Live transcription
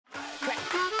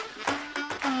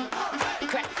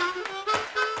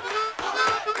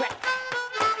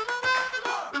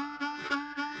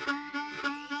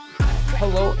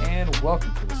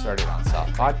welcome to the Started on South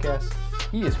podcast.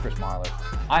 He is Chris Marler.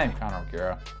 I am Connor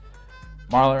O'Gara.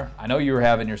 Marler, I know you were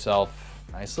having yourself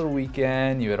a nice little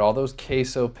weekend. You had all those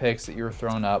queso pics that you were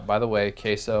throwing up. By the way,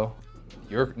 queso,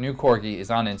 your new corgi is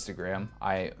on Instagram.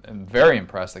 I am very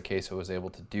impressed that queso was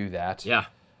able to do that. Yeah.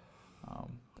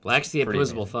 Lacks the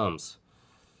opposable thumbs.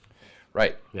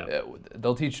 Right. Yeah.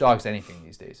 They'll teach dogs anything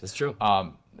these days. That's true.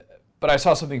 But I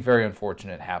saw something very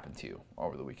unfortunate happen to you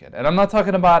over the weekend. And I'm not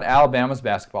talking about Alabama's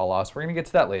basketball loss. We're going to get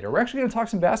to that later. We're actually going to talk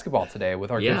some basketball today with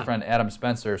our good friend Adam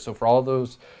Spencer. So for all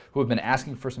those who have been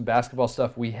asking for some basketball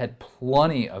stuff, we had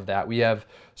plenty of that. We have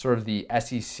sort of the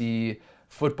SEC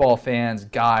football fans'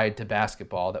 guide to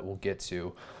basketball that we'll get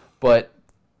to. But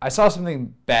I saw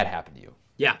something bad happen to you.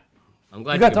 Yeah. I'm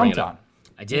glad you got dunked on.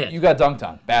 I did. You got dunked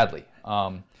on badly.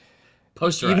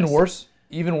 Posterized.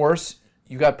 Even worse,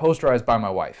 you got posterized by my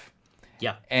wife.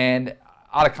 Yeah. And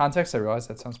out of context, I realize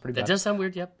that sounds pretty bad. That does sound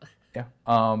weird, yep. Yeah.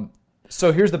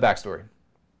 So here's the backstory.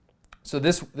 So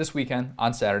this weekend,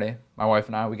 on Saturday, my wife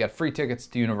and I, we got free tickets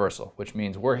to Universal, which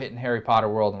means we're hitting Harry Potter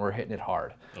World and we're hitting it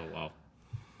hard. Oh,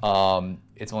 wow.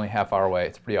 It's only a half hour away.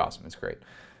 It's pretty awesome. It's great.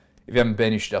 If you haven't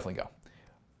been, you should definitely go.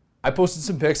 I posted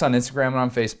some pics on Instagram and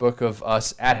on Facebook of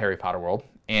us at Harry Potter World,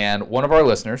 and one of our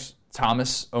listeners,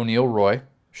 Thomas O'Neill Roy,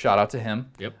 shout out to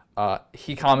him. Yep.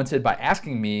 He commented by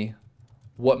asking me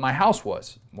what my house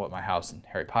was, what my house in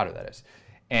Harry Potter, that is.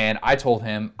 And I told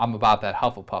him I'm about that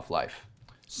Hufflepuff life.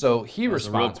 So he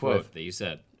responds a real quote with, that you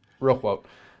said. Real quote.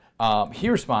 He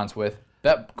responds with,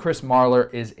 bet Chris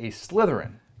Marler is a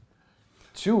Slytherin.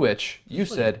 To which you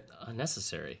said,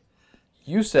 unnecessary.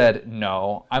 You said,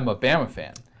 no, I'm a Bama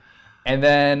fan. And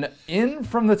then in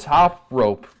from the top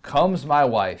rope comes my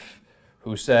wife,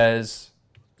 who says,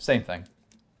 same thing.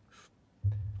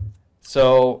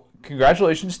 So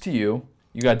congratulations to you.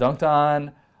 You got dunked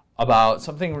on about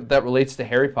something that relates to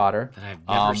Harry Potter that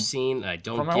I've never seen. I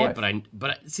don't get,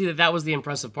 but see that was the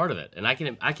impressive part of it. And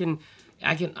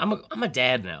I'm a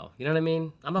dad now. You know what I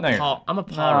mean? I'm a Paul.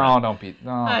 No, don't be.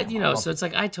 No, so it's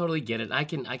like I totally get it. I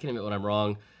can admit when I'm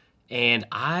wrong, and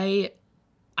I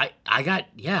got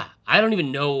I don't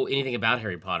even know anything about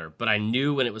Harry Potter, but I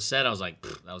knew when it was said, I was like,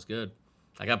 that was good.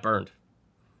 I got burned.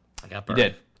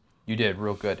 You did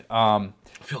real good.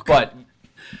 Feel good. But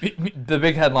the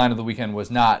big headline of the weekend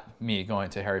was not me going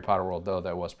to Harry Potter World, though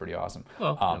that was pretty awesome.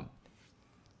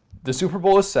 The Super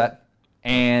Bowl is set,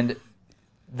 and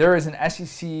there is an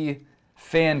SEC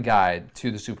fan guide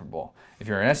to the Super Bowl. If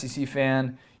you're an SEC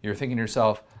fan, you're thinking to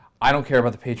yourself, I don't care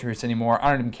about the Patriots anymore. I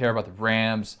don't even care about the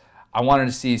Rams. I wanted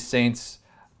to see Saints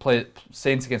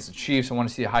against the Chiefs. I want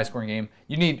to see a high-scoring game.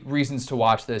 You need reasons to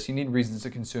watch this. You need reasons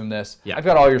to consume this. Yeah. I've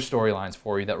got all your storylines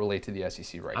for you that relate to the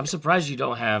SEC right now. I'm surprised you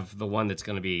don't have the one that's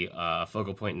going to be a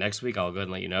focal point next week. I'll go ahead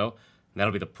and let you know. And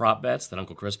that'll be the prop bets that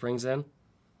Uncle Chris brings in.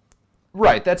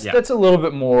 Right. That's a little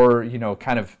bit more,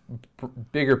 kind of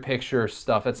bigger picture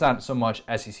stuff. That's not so much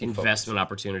SEC investment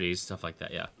opportunities, stuff like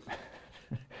that, yeah.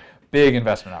 Big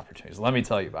investment opportunities. Let me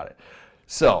tell you about it.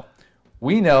 So,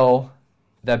 we know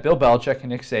that Bill Belichick and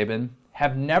Nick Saban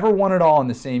have never won it all in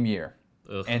the same year.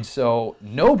 Ugh. And so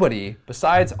nobody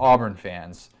besides Auburn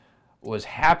fans was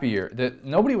happier to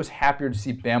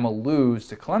see Bama lose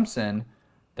to Clemson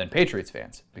than Patriots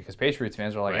fans, because Patriots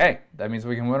fans are like, hey, that means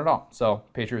we can win it all. So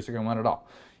Patriots are going to win it all.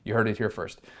 You heard it here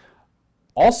first.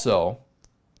 Also,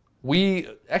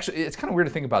 it's kind of weird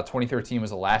to think about 2013 was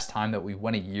the last time that we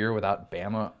went a year without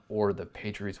Bama or the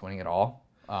Patriots winning it all.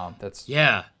 That's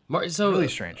really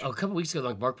strange. A couple weeks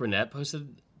ago, Mark Burnett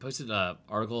posted an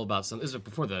article about something. This was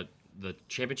before the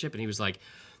championship, and he was like,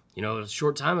 a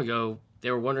short time ago,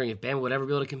 they were wondering if Bama would ever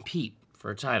be able to compete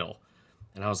for a title.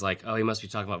 And I was like, oh, he must be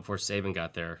talking about before Saban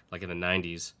got there, like in the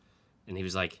 90s. And he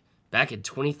was like, back in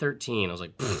 2013. I was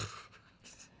like, pfft.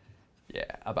 Yeah,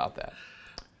 about that.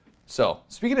 So,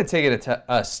 speaking of taking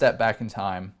a step back in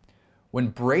time, when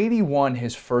Brady won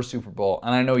his first Super Bowl,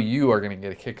 and I know you are going to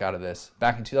get a kick out of this,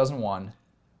 back in 2001,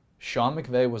 Sean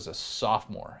McVay was a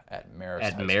sophomore at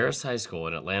Marist High School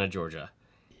in Atlanta, Georgia.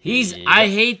 I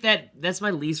hate that. That's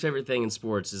my least favorite thing in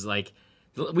sports is like,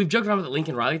 we've joked around with the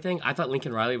Lincoln Riley thing. I thought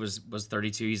Lincoln Riley was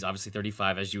 32. He's obviously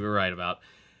 35, as you were right about.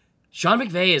 Sean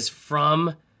McVay is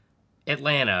from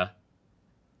Atlanta,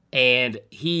 and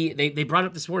they brought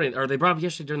up this morning, or they brought up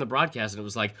yesterday during the broadcast, and it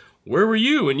was like, where were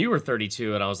you when you were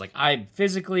 32? And I was like, I'm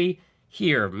physically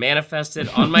here, manifested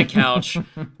on my couch,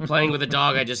 playing with a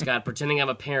dog I just got, pretending I'm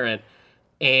a parent.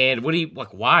 And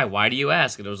why? Why do you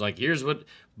ask? And it was like, here's what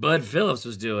Bud Phillips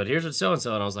was doing. Here's what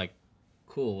so-and-so. And I was like,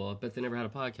 cool. Well, I bet they never had a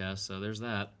podcast, so there's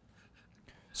that.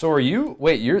 So are you?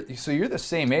 Wait, you're the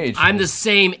same age. I'm the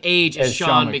same age as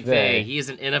Sean McVay. He is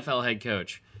an NFL head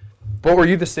coach. But were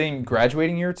you the same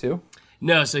graduating year too?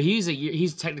 No, so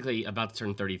he's technically about to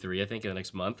turn 33, I think, in the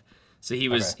next month. So he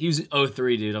was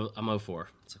 03, dude. I'm 04.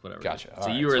 It's like whatever. Gotcha. So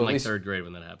you were in like third grade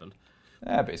when that happened.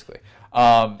 Yeah, basically.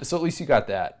 So at least you got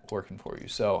that working for you.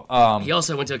 So he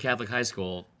also went to a Catholic high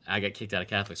school. I got kicked out of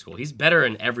Catholic school. He's better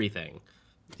in everything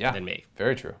than me.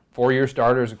 Very true. 4-year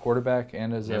starter as a quarterback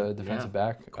and as a defensive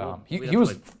back. Cool. He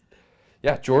was,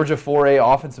 Georgia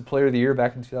 4A Offensive Player of the Year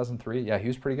back in 2003. Yeah, he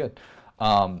was pretty good.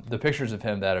 The pictures of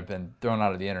him that have been thrown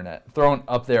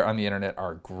up there on the internet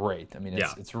are great. I mean,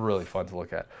 it's really fun to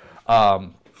look at.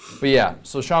 But yeah,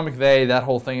 so Sean McVay, that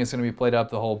whole thing is going to be played up.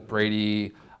 The whole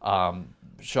Brady, Sean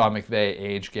McVay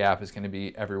age gap is going to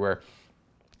be everywhere.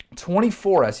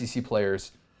 24 SEC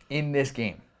players in this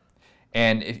game.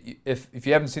 And if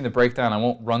you haven't seen the breakdown, I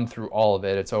won't run through all of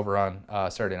it. It's over on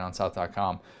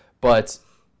SaturdayDownSouth.com. But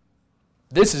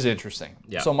this is interesting.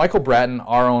 Yeah. So Michael Bratton,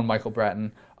 our own Michael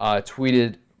Bratton,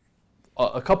 tweeted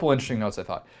a couple interesting notes, I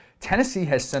thought. Tennessee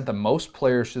has sent the most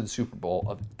players to the Super Bowl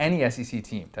of any SEC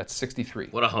team. That's 63.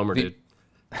 What a homer, dude.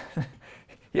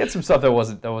 He had some stuff that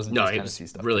wasn't just Tennessee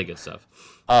stuff. Really good stuff.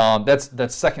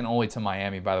 That's second only to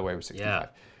Miami, by the way, with 65. Yeah.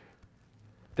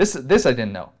 This I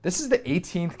didn't know. This is the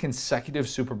 18th consecutive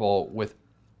Super Bowl with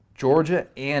Georgia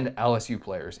and LSU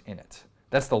players in it.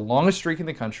 That's the longest streak in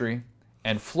the country,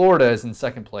 and Florida is in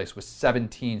second place with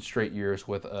 17 straight years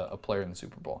with a player in the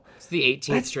Super Bowl. It's the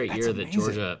 18th straight year that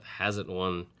Georgia hasn't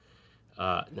won.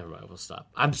 Never mind, we'll stop.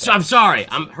 I'm sorry.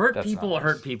 Hurt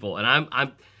people,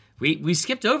 and we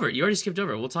skipped over it. You already skipped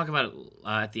over it. We'll talk about it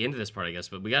at the end of this part, I guess,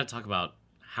 but we got to talk about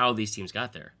how these teams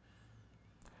got there.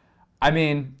 I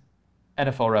mean,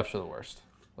 NFL refs are the worst.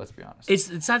 Let's be honest.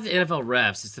 It's not the NFL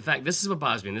refs. It's the fact. This is what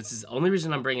bothers me. And this is the only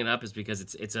reason I'm bringing it up is because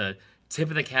it's a tip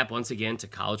of the cap once again to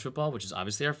college football, which is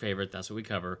obviously our favorite. That's what we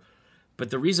cover. But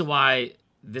the reason why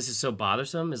this is so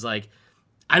bothersome is like,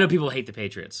 I know people hate the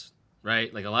Patriots,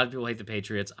 right? Like a lot of people hate the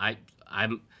Patriots. I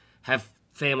have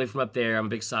family from up there. I'm a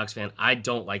big Sox fan. I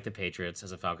don't like the Patriots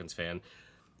as a Falcons fan.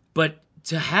 But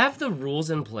to have the rules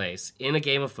in place in a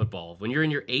game of football when you're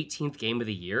in your 18th game of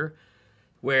the year,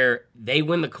 where they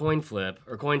win the coin flip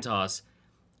or coin toss,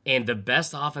 and the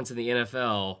best offense in the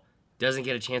NFL doesn't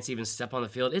get a chance to even step on the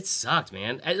field, it sucked,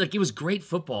 man. Like, it was great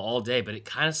football all day, but it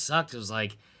kind of sucked. It was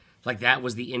like that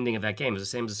was the ending of that game. It was the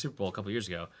same as the Super Bowl a couple years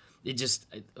ago. It just,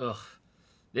 ugh.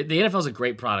 The NFL is a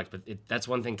great product, but that's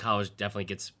one thing college definitely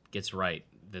gets right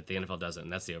that the NFL doesn't,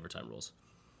 and that's the overtime rules.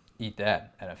 Eat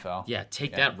that, NFL. Yeah,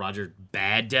 take that, Roger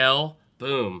Baddell.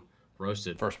 Boom.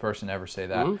 Roasted. First person to ever say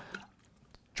that. Mm-hmm.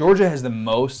 Georgia has the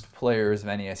most players of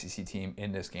any SEC team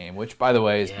in this game, which, by the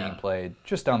way, is being played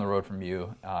just down the road from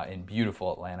you in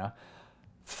beautiful Atlanta.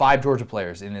 5 Georgia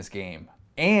players in this game.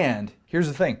 And here's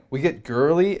the thing. We get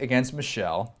Gurley against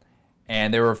Michelle,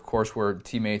 and they of course, were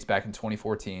teammates back in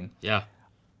 2014. Yeah.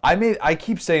 I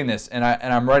keep saying this, and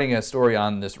I'm writing a story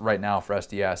on this right now for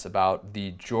SDS about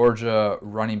the Georgia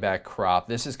running back crop.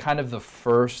 This is kind of the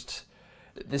first.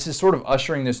 This is sort of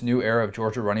ushering this new era of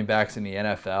Georgia running backs in the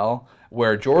NFL,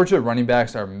 where Georgia running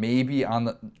backs are maybe on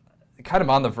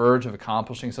the verge of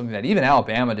accomplishing something that even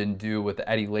Alabama didn't do with the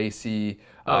Eddie Lacy,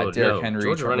 Derrick Henry.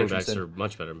 Georgia running backs are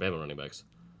much better than Bama running backs.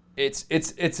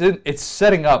 It's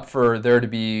setting up for there to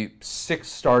be 6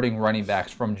 starting running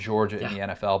backs from Georgia in the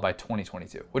NFL by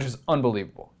 2022, which is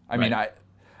unbelievable. I mean,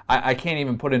 I can't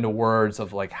even put into words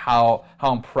of like how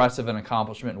impressive an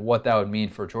accomplishment and what that would mean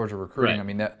for Georgia recruiting. Right. I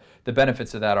mean, the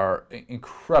benefits of that are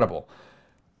incredible.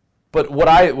 But what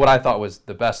I thought was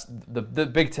the best, the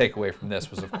big takeaway from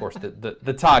this was, of course,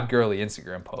 the Todd Gurley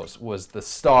Instagram post was the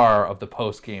star of the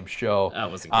post-game show. That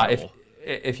was incredible.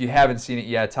 If you haven't seen it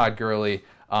yet, Todd Gurley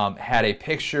had a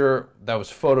picture that was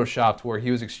photoshopped where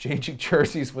he was exchanging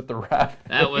jerseys with the ref.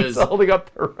 That was holding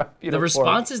up the ref uniform. The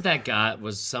responses that got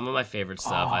was some of my favorite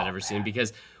stuff I'd ever seen,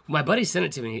 because my buddy sent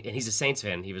it to me, and he's a Saints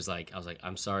fan. He was like, I was like,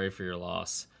 I'm sorry for your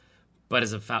loss. But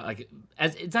as it's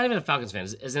not even a Falcons fan.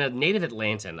 As a native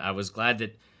Atlantan, I was glad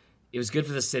that it was good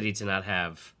for the city to not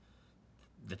have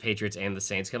the Patriots and the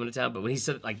Saints coming to town. But when he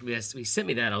said, like, he sent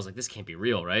me that, I was like, this can't be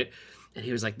real, right? And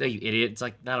he was like, no, you idiot. It's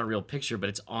like not a real picture, but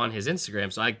it's on his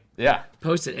Instagram. So I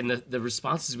posted, and the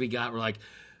responses we got were like,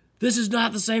 this is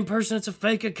not the same person. It's a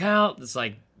fake account. It's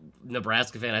like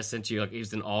Nebraska fan I sent you. Like, he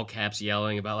was in all caps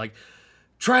yelling about like,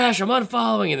 trash, I'm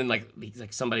unfollowing. And then like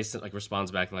somebody responds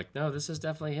back and like, no, this is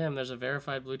definitely him. There's a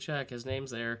verified blue check. His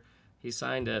name's there. He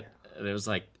signed it. And it was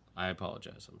like, I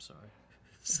apologize. I'm sorry.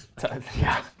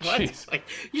 Yeah, what? Like,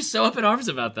 you're so up in arms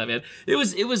about that, man. It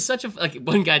was such a, like,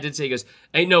 one guy did say, he goes,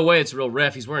 ain't no way it's a real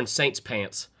ref. He's wearing Saints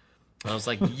pants. And I was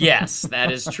like, yes,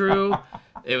 that is true.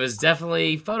 It was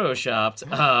definitely photoshopped.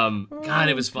 God,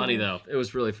 it was funny though. It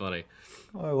was really funny.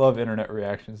 I love internet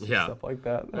reactions and Yeah. stuff like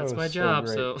that. That's was my job.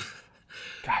 great. So,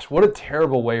 Gosh, what a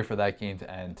terrible way for that game to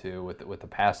end too, with the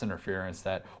pass interference.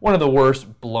 That one of the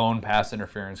worst blown pass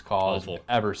interference calls Awful. we've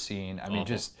ever seen. I mean,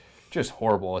 Awful. just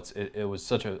horrible. It was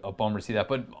such a bummer to see that.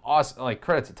 But awesome, like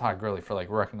credit to Todd Gurley for like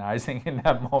recognizing in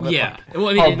that moment. yeah. Like, Well,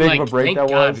 I how mean, big like, of a break thank that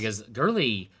God, was. because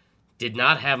Gurley did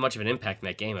not have much of an impact in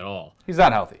that game at all. He's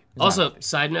not healthy. He's not Also, healthy.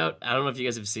 side note, I don't know if you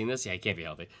guys have seen this. Yeah, he can't be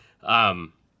healthy.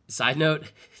 Side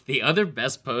note, the other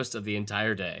best post of the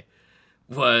entire day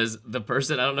was the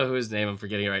person, I don't know who his name, I'm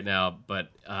forgetting it right now,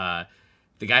 but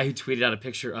the guy who tweeted out a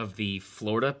picture of the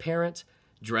Florida parent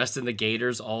dressed in the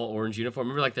Gators all orange uniform.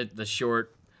 Remember like the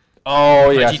short Oh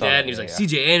yeah, pudgy dad, and he was like,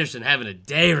 CJ Anderson having a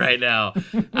day right now.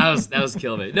 That was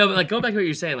killing me. No, but like going back to what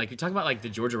you're saying, like you're talking about like the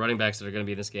Georgia running backs that are going to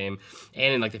be in this game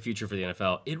and in like the future for the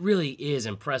NFL. It really is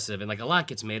impressive, and like a lot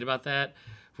gets made about that,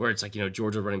 where it's like, you know,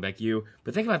 Georgia running back you.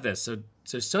 But think about this. So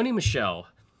Sony Michel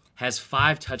has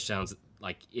 5 touchdowns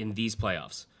like in these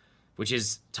playoffs, which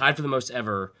is tied for the most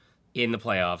ever in the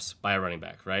playoffs by a running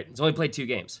back. Right? He's only played 2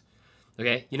 games.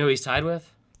 Okay, you know who he's tied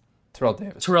with? Terrell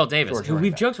Davis. Georgia who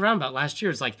we've joked around about last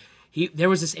year. It's like there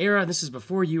was this era, and this is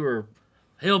before you were,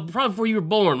 probably before you were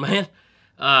born, man.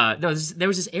 There was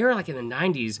this era like in the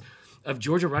 90s of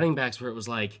Georgia running backs where it was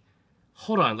like,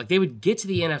 hold on, like they would get to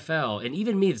the NFL, and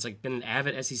even me that's like been an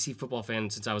avid SEC football fan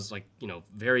since I was like, you know,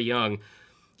 very young.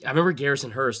 I remember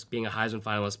Garrison Hurst being a Heisman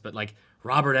finalist, but like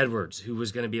Robert Edwards, who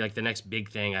was going to be like the next big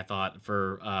thing, I thought,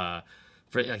 for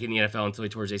like in the NFL until he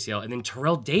tore his ACL, and then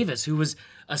Terrell Davis, who was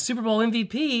a Super Bowl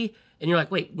MVP, and you're like,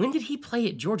 wait, when did he play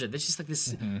at Georgia? There's just like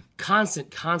this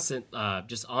constant,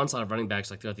 just onslaught of running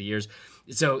backs like throughout the years.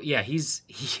 So yeah,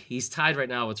 he's tied right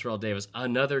now with Terrell Davis,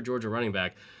 another Georgia running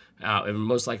back, and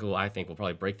most likely, I think, will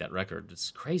probably break that record.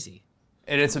 It's crazy.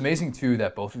 And it's amazing, too,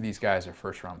 that both of these guys are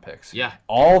first-round picks. Yeah.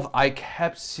 I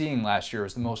kept seeing last year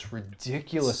was the most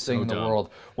ridiculous thing in the dumb.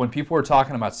 world. When people were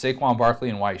talking about Saquon Barkley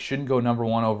and why he shouldn't go number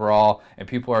 1 overall, and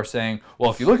people are saying, well,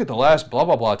 if you look at the last blah,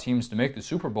 blah, blah teams to make the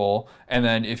Super Bowl, and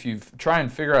then if you try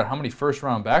and figure out how many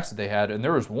first-round backs that they had, and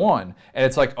there was one, and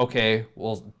it's like, okay,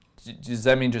 well, does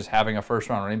that mean just having a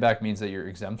first-round running back means that you're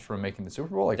exempt from making the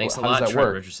Super Bowl? Like, Thanks how a lot, does that Trent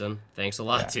work? Richardson. Thanks a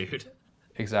lot, dude.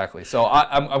 Exactly. So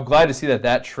I'm glad to see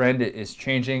that trend is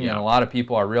changing, and a lot of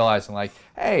people are realizing, like,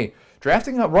 hey,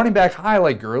 drafting a running back high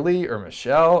like Gurley or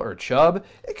Michelle or Chubb,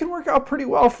 it can work out pretty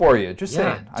well for you. Just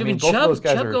saying. I mean, both of those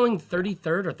guys Chubb are going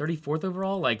 33rd or 34th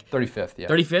overall, like 35th. Yeah.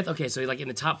 35th. Okay, so like in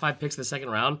the top 5 picks of the second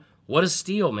round. What a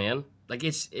steal, man! Like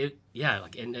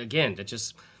like, and again, that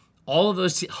just all of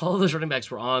those running backs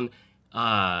were on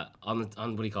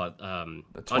what do you call it? On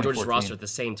Georgia's roster at the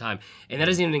same time, and that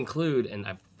doesn't even include. And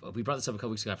we brought this up a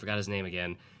couple weeks ago. I forgot his name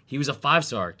again. He was a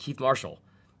 5-star, Keith Marshall.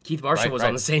 Keith Marshall was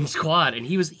on the same squad, and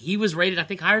he was rated, I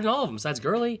think, higher than all of them besides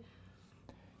Gurley.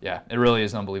 Yeah, it really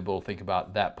is unbelievable to think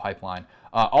about that pipeline.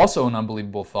 Also, an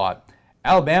unbelievable thought: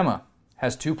 Alabama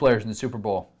has 2 players in the Super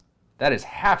Bowl. That is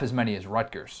half as many as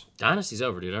Rutgers. Dynasty's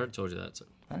over, dude. I already told you that. So.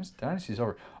 Dynasty's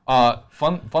over.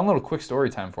 Fun little quick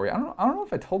story time for you. I don't know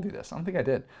if I told you this. I don't think I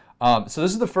did. So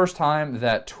this is the first time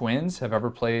that twins have ever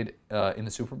played in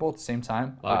the Super Bowl at the same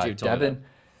time. Why would you tell me that?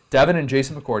 Devin and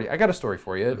Jason McCourty. I got a story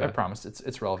for you. Okay. I promised.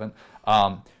 It's relevant.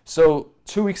 So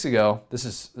 2 weeks ago,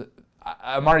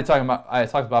 I'm already talking about. I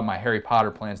talked about my Harry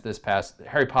Potter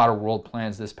World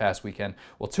plans this past weekend.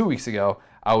 Well, 2 weeks ago,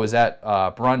 I was at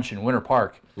brunch in Winter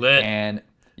Park. Lit. And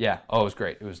yeah, it was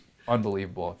great. It was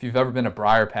unbelievable. If you've ever been to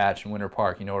Briar Patch in Winter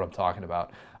Park, you know what I'm talking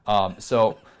about.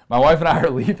 So my wife and I are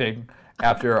leaving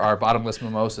after our bottomless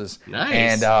mimosas.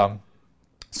 Nice. And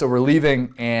so we're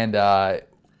leaving, and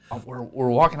we're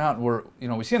walking out,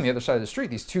 and we see on the other side of the street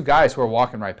these 2 guys who are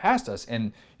walking right past us,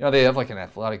 and they have like an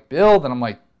athletic build, and I'm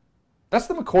like, that's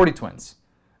the McCourty twins.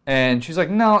 And she's like,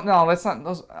 no, that's not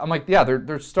those. I'm like, yeah,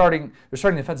 they're starting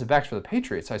defensive backs for the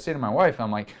Patriots. So I say to my wife,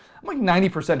 I'm like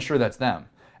 90% sure that's them.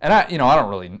 And I don't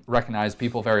really recognize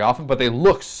people very often, but they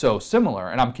look so similar,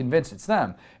 and I'm convinced it's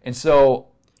them. And so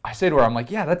I say to her, I'm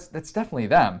like, yeah, that's definitely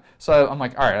them. So I'm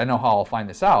like, all right, I know how I'll find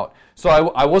this out. So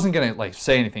I wasn't gonna like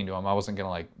say anything to him. I wasn't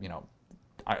gonna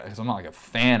because I'm not like a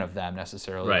fan of them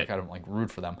necessarily. Right. Like I don't like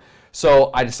root for them. So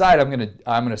I decided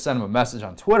I'm gonna send him a message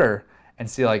on Twitter and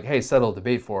see like, hey, settle a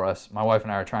debate for us. My wife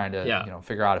and I are trying to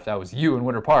figure out if that was you in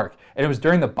Winter Park, and it was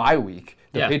during the bye week,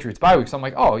 the Patriots bye week. So I'm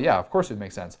like, oh yeah, of course it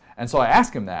makes sense. And so I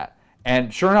asked him that,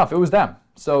 and sure enough, it was them.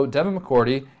 So Devin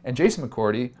McCourty and Jason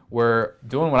McCourty were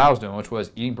doing what I was doing, which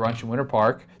was eating brunch in Winter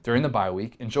Park during the bye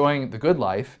week, enjoying the good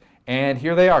life, and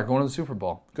here they are going to the Super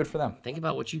Bowl. Good for them. Think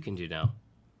about what you can do now.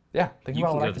 Yeah, think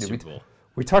about what I can do. Super Bowl.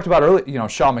 We talked about earlier,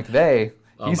 Sean McVay.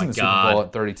 He's in the Super Bowl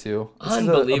at 32. This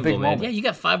Unbelievable, is a big man. moment. Yeah, you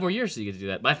got 5 more years so you get to do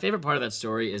that. My favorite part of that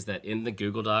story is that in the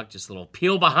Google Doc, just a little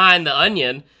peel behind the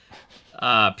onion,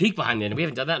 peek behind the onion. We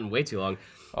haven't done that in way too long.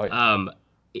 Oh,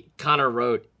 yeah. Connor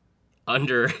wrote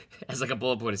under, as like a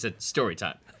bullet point, it said, story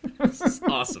time.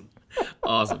 Awesome.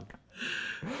 Awesome.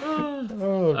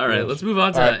 All right, let's move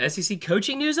on to SEC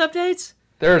coaching news updates.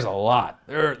 There's a lot.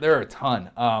 There are a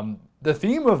ton. The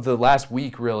theme of the last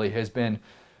week really has been,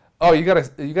 oh, you got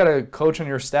a coach on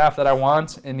your staff that I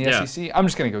want in the SEC. I'm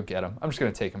just gonna go get him. I'm just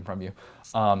gonna take him from you.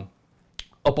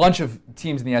 A bunch of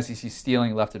teams in the SEC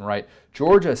stealing left and right.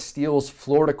 Georgia steals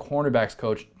Florida cornerbacks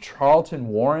coach Charlton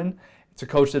Warren to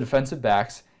coach the defensive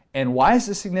backs. And why is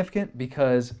this significant?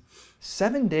 Because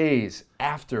 7 days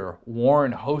after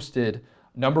Warren hosted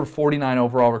number 49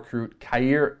 overall recruit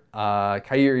Khair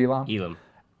Elam.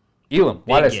 Elam.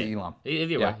 Why did I say Elam?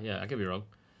 Either way, yeah, I could be wrong.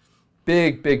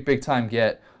 Big time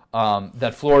get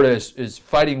that Florida is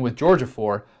fighting with Georgia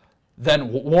for.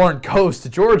 Then Warren goes to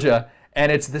Georgia,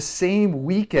 and it's the same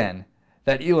weekend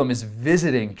that Elam is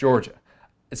visiting Georgia.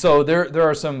 So there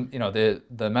are some,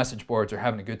 the message boards are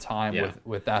having a good time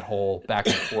with that whole back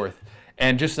and forth.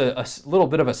 And just a little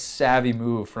bit of a savvy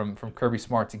move from Kirby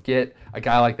Smart to get a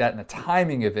guy like that, and the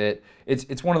timing of it,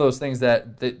 it's one of those things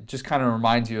that just kind of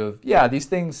reminds you of, these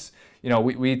things,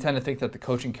 we tend to think that the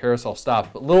coaching carousel stops,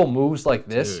 but little moves like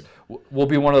this will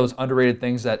be one of those underrated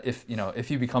things that if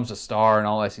he becomes a star, an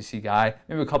all-SEC guy,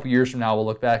 maybe a couple years from now we'll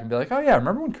look back and be like, oh yeah,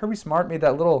 remember when Kirby Smart made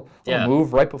that little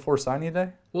move right before signing day?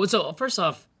 Well, so first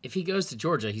off, if he goes to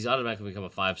Georgia, he's automatically become a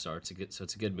 5-star. So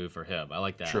it's a good move for him. I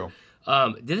like that. True.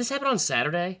 Did this happen on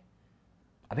Saturday?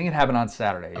 I think it happened on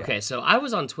Saturday. Yeah. Okay, so I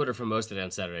was on Twitter for most of it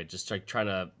on Saturday, just like trying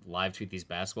to live tweet these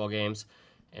basketball games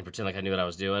and pretend like I knew what I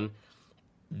was doing.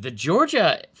 The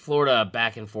Georgia-Florida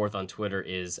back and forth on Twitter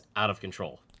is out of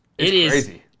control. It's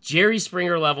crazy. Is Jerry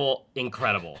Springer level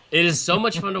incredible. It is so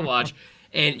much fun to watch.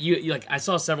 And you like, I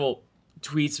saw several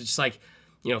tweets just like,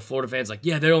 Florida fans like,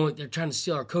 yeah, they're trying to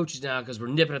steal our coaches now because we're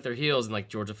nipping at their heels, and like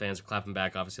Georgia fans are clapping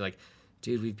back, obviously like,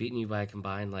 dude, we've beaten you by a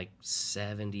combined like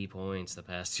 70 points the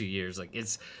past 2 years. Like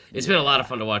it's been a lot of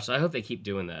fun to watch. So I hope they keep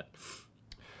doing that.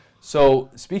 So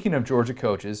speaking of Georgia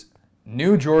coaches,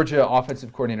 new Georgia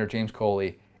offensive coordinator James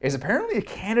Coley is apparently a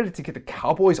candidate to get the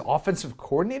Cowboys offensive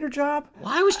coordinator job.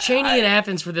 Why was Chaney in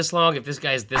Athens for this long if this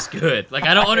guy's this good? Like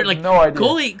I don't under like no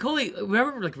idea. Coley.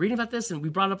 Remember like reading about this, and we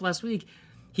brought it up last week.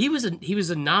 He was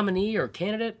a nominee or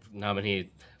candidate. Nominee.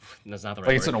 That's not the right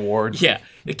word. Like it's an award. Yeah,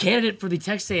 the candidate for the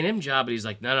Texas A&M job, but he's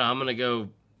like, no, I'm gonna go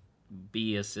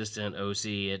be assistant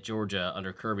OC at Georgia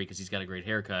under Kirby because he's got a great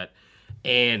haircut.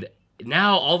 And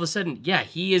now all of a sudden,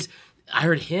 he is. I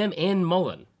heard him and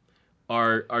Mullen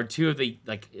are two of the,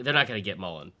 like, they're not going to get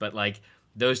Mullen, but like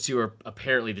those two are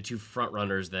apparently the two front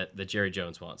runners that Jerry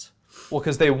Jones wants. Well,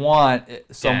 because they want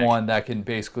someone that can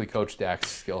basically coach Dak's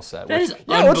skill set. That is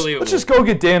unbelievable. Let's just go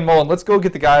get Dan Mullen. Let's go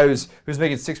get the guy who's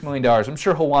making $6 million. I'm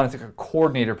sure he'll want to take a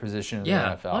coordinator position in the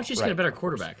NFL. Why don't you just get a better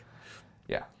quarterback?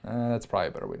 Yeah, that's probably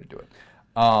a better way to do it.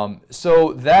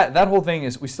 So that whole thing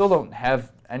is, we still don't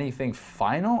have anything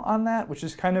final on that, which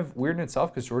is kind of weird in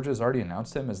itself because Georgia has already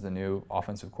announced him as the new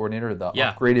offensive coordinator, the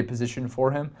upgraded position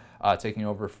for him, taking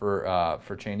over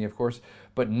for Chaney, of course.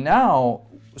 But now,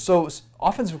 so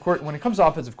when it comes to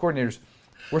offensive coordinators,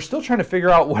 we're still trying to figure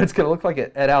out what it's going to look like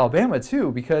at Alabama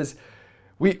too, because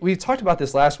we talked about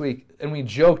this last week, and we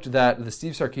joked that the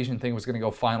Steve Sarkisian thing was going to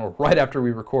go final right after we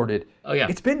recorded. Oh, yeah.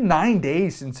 It's been 9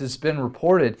 days since it's been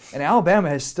reported, and Alabama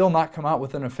has still not come out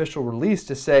with an official release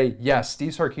to say, yes,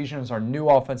 Steve Sarkisian is our new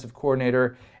offensive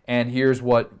coordinator, and here's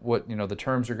what the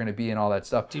terms are going to be and all that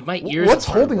stuff. Dude, my ears What's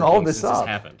holding all of this up? This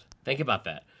happened. Think about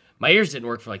that. My ears didn't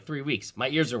work for like 3 weeks. My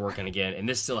ears are working again, and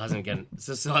this still hasn't been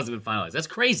finalized. That's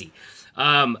crazy.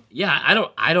 I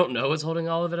don't know what's holding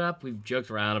all of it up. We've joked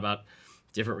around about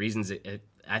different reasons.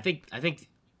 I think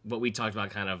what we talked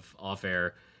about kind of off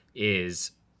air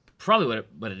is probably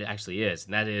what it actually is,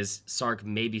 and that is Sark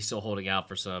may be still holding out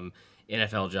for some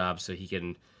NFL jobs so he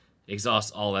can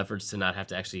exhaust all efforts to not have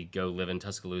to actually go live in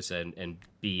Tuscaloosa and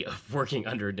be working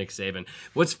under Nick Saban.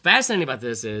 What's fascinating about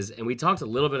this is, and we talked a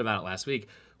little bit about it last week,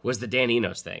 was the Dan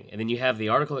Enos thing. And then you have the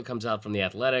article that comes out from The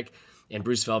Athletic, and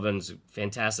Bruce Feldman's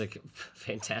fantastic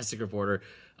reporter.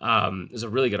 It was a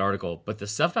really good article. But the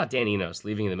stuff about Dan Enos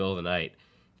leaving in the middle of the night,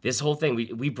 this whole thing,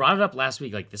 we brought it up last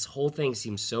week. Like, this whole thing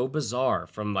seems so bizarre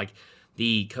from, like,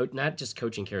 the not just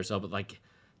coaching carousel, but, like,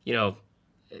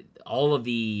 all of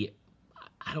the,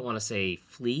 I don't want to say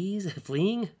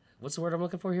fleeing? What's the word I'm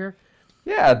looking for here?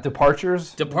 Yeah,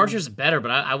 departures. Departures better,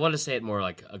 but I want to say it more,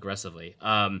 like, aggressively.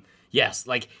 Yes,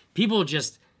 like, people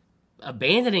just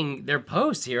abandoning their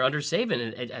post here under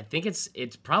Saban. And I think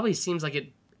it probably seems like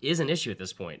it is an issue at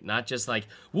this point. Not just like,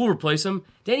 we'll replace him.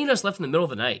 Dan Enos left in the middle of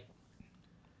the night.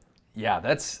 Yeah,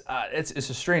 that's it's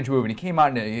a strange move. And he came out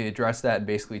and he addressed that and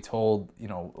basically told,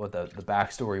 what the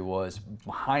backstory was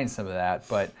behind some of that.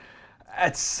 But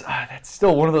that's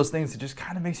still one of those things that just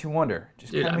kind of makes you wonder.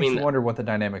 You wonder what the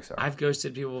dynamics are. I've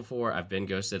ghosted people before. I've been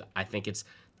ghosted. I think it's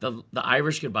the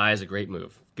Irish goodbye is a great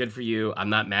move. Good for you. I'm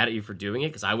not mad at you for doing it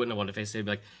because I wouldn't have wanted to face it and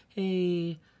be like,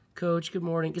 hey, coach, good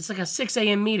morning. It's like a 6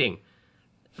 a.m. meeting.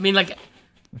 I mean, like,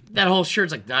 that whole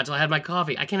shirt's like, not until I had my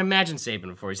coffee. I can't imagine Saban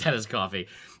before he's had his coffee.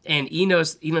 And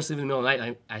Enos leaving in the middle of the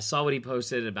night, I saw what he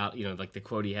posted about, like the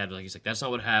quote he had. Like, he's like, that's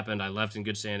not what happened. I left in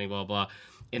good standing, blah, blah.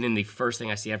 And then the first thing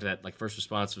I see after that, like, first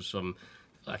response was from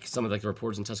like some of like the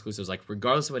reporters in Tuscaloosa was like,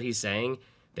 regardless of what he's saying,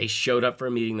 they showed up for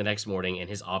a meeting the next morning and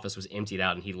his office was emptied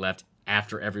out and he left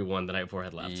after everyone the night before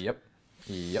had left. Yep.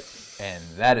 And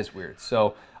that is weird.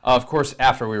 So, of course,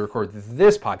 after we record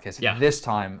this podcast, this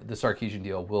time the Sarkisian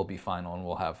deal will be final and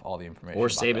we'll have all the information. Or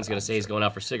Saban's going to say he's going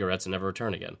out for cigarettes and never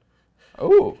return again.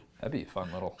 Oh, that'd be a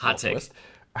fun little take. Twist.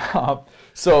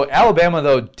 So Alabama,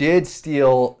 though, did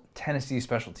steal Tennessee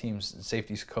special teams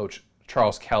safeties coach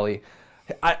Charles Kelly.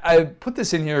 I put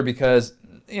this in here because,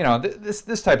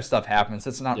 this type of stuff happens.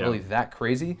 It's not really that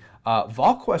crazy.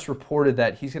 VolQuest reported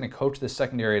that he's going to coach the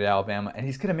secondary at Alabama, and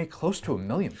he's going to make close to $1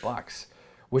 million,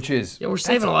 which is we're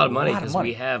saving a lot of money because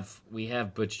we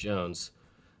have Butch Jones,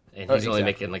 and he's only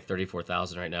making like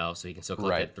 $34,000 right now, so he can still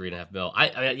collect that $3.5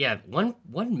 million.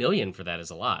 $1 million for that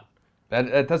is a lot.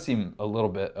 That does seem a little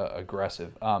bit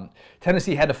aggressive.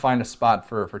 Tennessee had to find a spot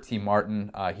for T.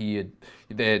 Martin.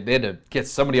 They had to get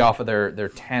somebody off of their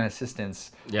 10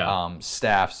 assistants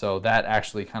staff, so that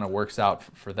actually kind of works out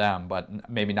for them, but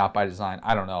maybe not by design.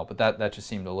 I don't know, but that just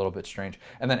seemed a little bit strange.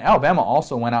 And then Alabama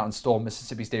also went out and stole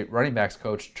Mississippi State running backs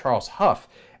coach Charles Huff.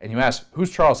 And you ask,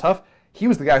 who's Charles Huff? He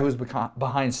was the guy who was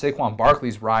behind Saquon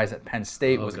Barkley's rise at Penn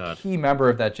State, was a key member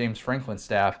of that James Franklin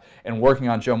staff, and working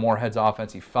on Joe Moorhead's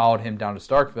offense. He followed him down to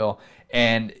Starkville.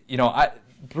 And,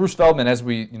 Bruce Feldman, as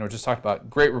we just talked about,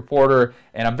 great reporter,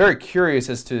 and I'm very curious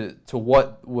as to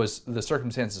what was the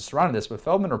circumstances surrounding this, but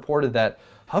Feldman reported that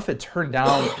Huff had turned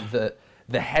down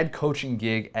the head coaching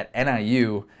gig at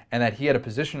NIU, and that he had a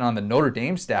position on the Notre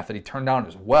Dame staff that he turned down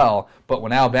as well, but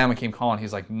when Alabama came calling,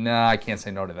 he's like, nah, I can't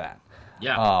say no to that.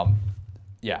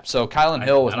 Yeah. So Kylan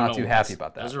Hill was not too happy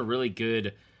about that. Those are really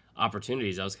good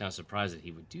opportunities. I was kind of surprised that he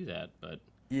would do that, but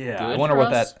I wonder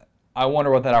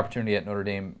what that opportunity at Notre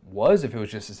Dame was, if it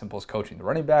was just as simple as coaching the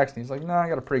running backs. And he's like, I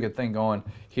got a pretty good thing going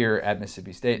here at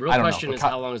Mississippi State. Real question is,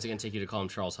 how long is it going to take you to call him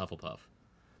Charles Hufflepuff?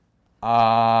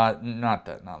 Not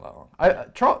that long.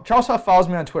 Charles Huff follows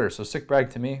me on Twitter, so sick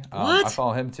brag to me. What? I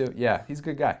follow him too. Yeah, he's a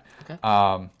good guy. Okay.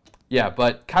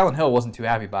 But Kylan Hill wasn't too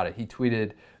happy about it. He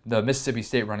tweeted the Mississippi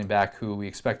State running back, who we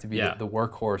expect to be the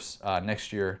workhorse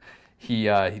next year. He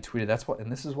tweeted,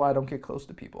 and this is why I don't get close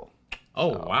to people.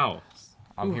 Oh, so, wow.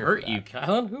 Who hurt you,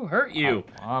 Kylan? Who hurt you?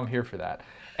 I'm here for that.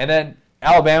 And then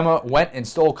Alabama went and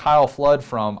stole Kyle Flood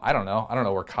from, I don't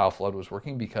know where Kyle Flood was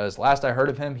working, because last I heard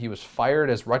of him, he was fired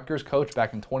as Rutgers coach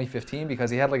back in 2015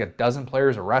 because he had like a dozen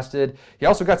players arrested. He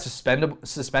also got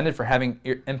suspended for having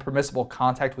impermissible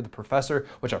contact with a professor,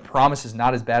 which I promise is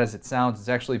not as bad as it sounds. It's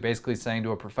actually basically saying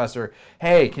to a professor,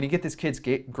 hey, can you get this kid's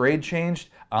grade changed?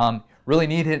 Really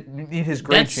need his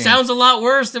grade changed. That sounds a lot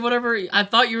worse than whatever I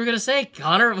thought you were going to say,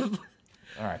 Connor.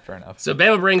 All right, fair enough. So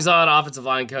Bama brings on offensive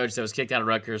line coach that was kicked out of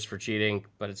Rutgers for cheating,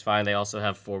 but it's fine. They also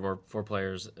have four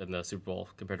players in the Super Bowl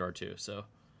compared to our two. So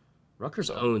Rutgers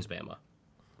owns Bama.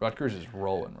 Rutgers is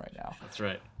rolling right now. That's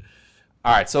right.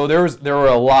 All right, so there were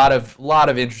a lot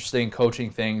of interesting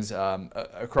coaching things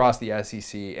across the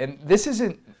SEC, and this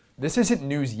isn't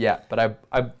news yet, but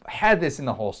I've had this in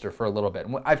the holster for a little bit.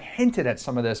 I've hinted at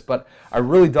some of this, but I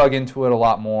really dug into it a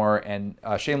lot more. And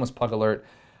shameless plug alert.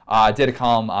 Did a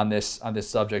column on this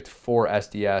subject for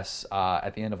SDS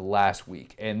at the end of last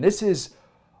week. And this is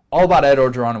all about Ed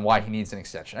Orgeron and why he needs an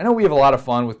extension. I know we have a lot of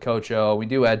fun with Coach O. We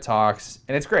do Ed Talks,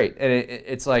 and it's great. And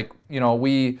it's like,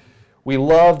 we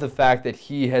love the fact that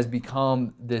he has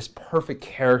become this perfect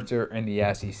character in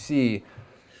the SEC.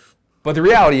 But the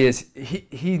reality is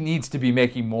he needs to be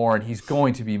making more, and he's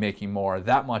going to be making more.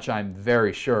 That much I'm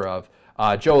very sure of.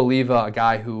 Joe Oliva, a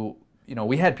guy who,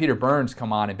 we had Peter Burns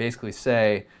come on and basically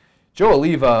say, Joe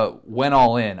Oliva went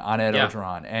all in on Ed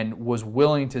Orgeron and was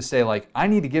willing to say, like, I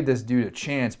need to give this dude a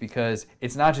chance because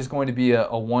it's not just going to be a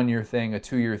 1-year thing, a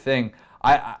 2-year thing.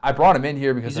 I brought him in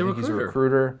here because I think he's a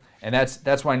recruiter, and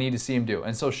that's what I need to see him do.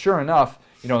 And so sure enough,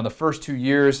 in the first 2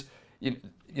 years, you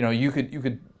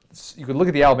could you could look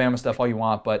at the Alabama stuff all you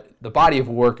want, but the body of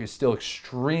work is still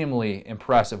extremely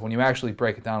impressive when you actually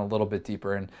break it down a little bit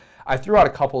deeper. And I threw out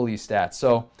a couple of these stats.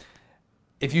 So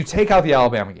if you take out the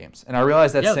Alabama games, and I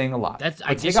realize that's saying a lot.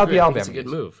 I take out the Alabama games. It's a good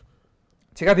move.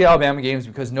 Take out the Alabama games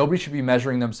because nobody should be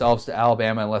measuring themselves to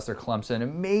Alabama unless they're Clemson,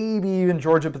 and maybe even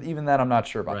Georgia, but even that I'm not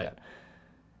sure about that.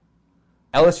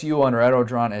 LSU under Ed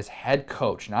Orgeron as head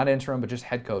coach, not interim, but just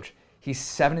head coach, he's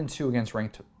 7-2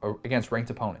 against ranked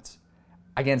opponents.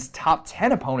 Against top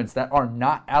 10 opponents that are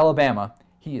not Alabama,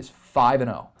 he is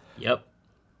 5-0. Yep.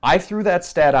 I threw that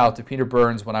stat out to Peter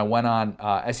Burns when I went on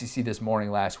SEC This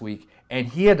Morning last week, and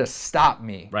he had to stop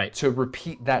me to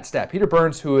repeat that stat. Peter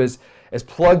Burns, who is as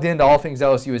plugged into all things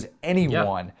LSU as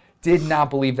anyone, did not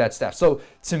believe that stat. So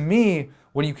to me,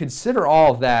 when you consider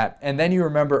all of that, and then you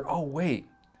remember, oh, wait,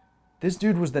 this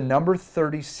dude was the number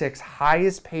 36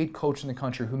 highest paid coach in the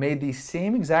country who made the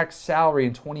same exact salary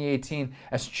in 2018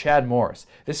 as Chad Morris.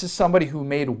 This is somebody who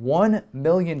made $1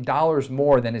 million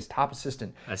more than his top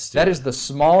assistant. That is the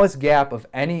smallest gap of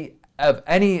any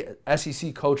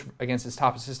SEC coach against his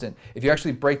top assistant. If you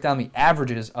actually break down the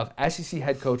averages of SEC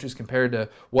head coaches compared to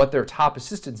what their top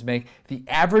assistants make, the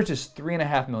average is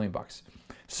 $3.5 million.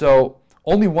 So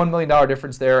only $1 million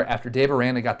difference there after Dave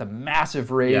Aranda got the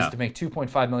massive raise to make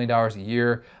 $2.5 million a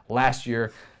year last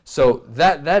year. So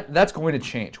that's going to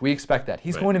change. We expect that.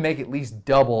 He's going to make at least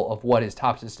double of what his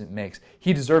top assistant makes.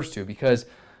 He deserves to, because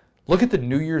look at the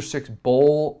New Year's Six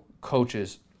Bowl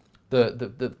coaches.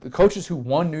 The coaches who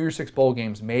won New Year's Six Bowl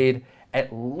games made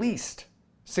at least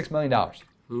 $6 million.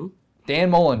 Who?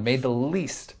 Dan Mullen made the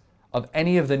least of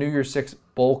any of the New Year's Six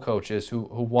Bowl coaches who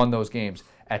won those games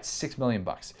at $6 million.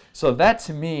 So that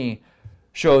to me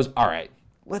shows, all right,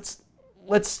 let's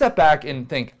step back and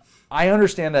think. I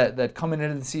understand that coming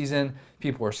into the season,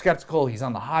 people were skeptical. He's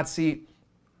on the hot seat.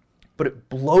 But it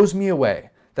blows me away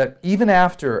that even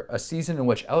after a season in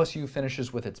which LSU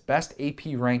finishes with its best AP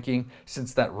ranking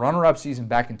since that runner-up season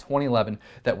back in 2011,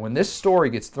 that when this story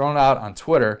gets thrown out on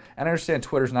Twitter, and I understand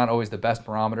Twitter's not always the best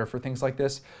barometer for things like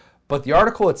this, but the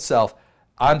article itself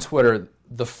on Twitter,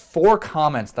 the 4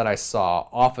 comments that I saw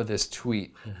off of this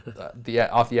tweet,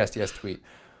 off the SDS tweet,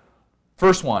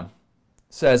 first one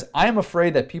says, I am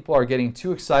afraid that people are getting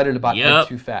too excited about Ed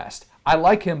too fast. I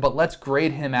like him, but let's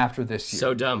grade him after this year.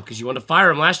 So dumb, because you wanted to fire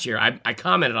him last year. I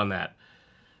commented on that.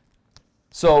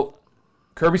 So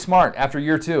Kirby Smart, after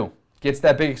year 2, gets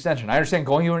that big extension. I understand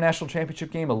going to a national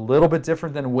championship game a little bit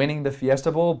different than winning the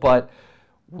Fiesta Bowl, but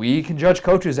we can judge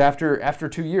coaches after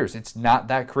 2 years. It's not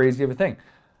that crazy of a thing.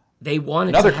 They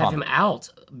wanted to have him out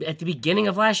at the beginning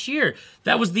of last year.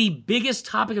 That was the biggest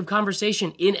topic of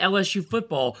conversation in LSU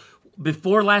football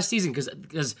before last season, because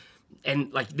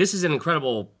this is an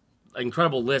incredible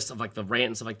list of like the rant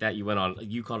and stuff like that you went on.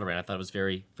 You called it a rant. I thought it was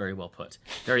very, very well put,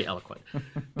 very eloquent.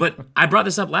 But I brought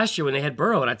this up last year when they had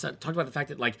Burrow, and I talked about the fact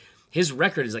that like his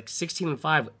record is like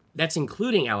 16-5. That's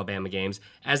including Alabama games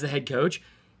as the head coach,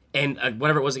 and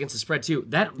whatever it was against the spread too.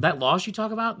 That loss you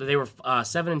talk about, that they were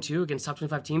 7-2 against top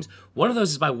 25 teams. One of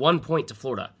those is by 1 point to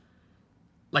Florida.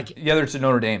 Like the other to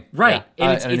Notre Dame, right?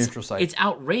 Yeah, and a neutral site. It's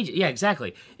outrageous. Yeah,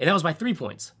 exactly. And that was by 3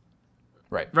 points.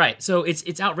 Right. So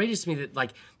it's outrageous to me that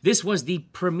like this was the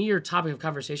premier topic of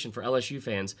conversation for LSU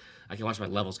fans. I can watch my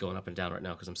levels going up and down right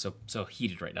now because I'm so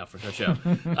heated right now for Coach O.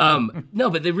 No,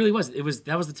 but it really was.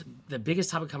 That was the biggest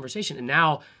topic of conversation, and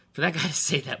now for that guy to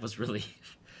say that was really.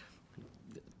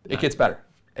 It gets better.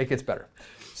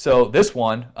 So this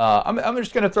one, I'm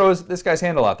just going to throw this guy's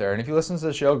handle out there, and if he listens to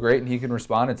the show, great, and he can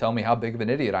respond and tell me how big of an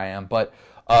idiot I am. But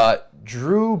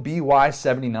Drew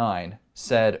BY79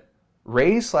 said,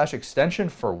 raise/extension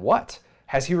for what?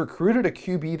 Has he recruited a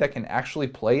QB that can actually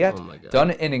play yet? Oh my God. Done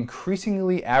an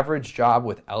increasingly average job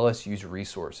with LSU's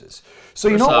resources. So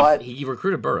you know what? He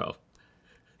recruited Burrow.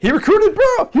 He recruited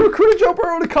Burrow. He recruited Joe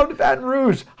Burrow to come to Baton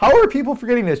Rouge. How are people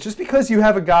forgetting this? Just because you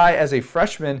have a guy as a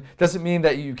freshman doesn't mean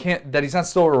that he's not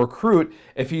still a recruit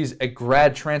if he's a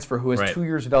grad transfer who has 2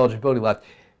 years of eligibility left.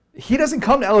 He doesn't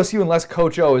come to LSU unless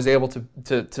Coach O is able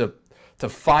to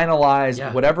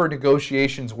finalize whatever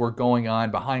negotiations were going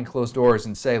on behind closed doors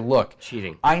and say, look,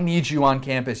 cheating. I need you on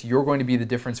campus. You're going to be the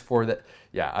difference for that.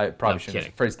 Yeah, I probably shouldn't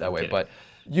have phrased it that way, but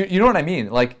you know what I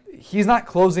mean? Like, he's not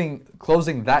closing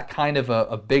that kind of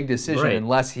a big decision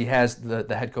unless he has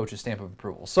the head coach's stamp of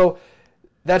approval. So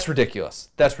that's ridiculous.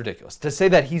 To say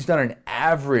that he's done an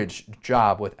average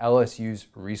job with LSU's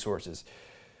resources.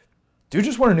 Dude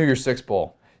just won a New Year's Six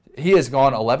Bowl. He has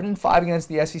gone 11-5 against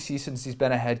the SEC since he's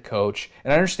been a head coach.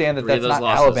 And I understand that that's not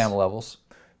Alabama levels.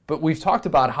 But we've talked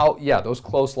about how, those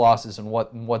close losses and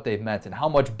what they've meant and how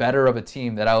much better of a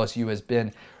team that LSU has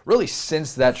been really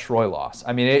since that Troy loss.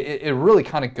 I mean, it really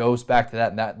kind of goes back to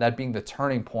that, and that being the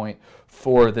turning point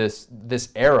for this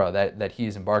era that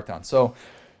he's embarked on. So,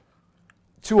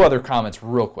 two other comments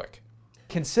real quick.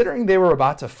 Considering they were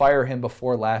about to fire him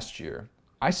before last year,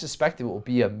 I suspect it will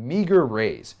be a meager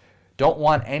raise. Don't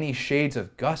want any shades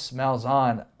of Gus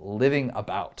Malzahn living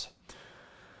about.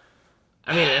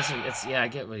 I mean, it's I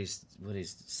get what he's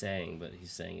saying, but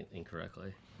he's saying it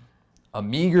incorrectly. A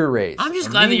meager raise. I'm just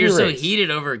glad that you're so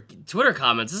heated over Twitter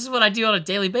comments. This is what I do on a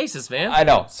daily basis, man. I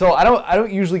know. So I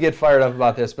don't usually get fired up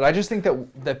about this, but I just think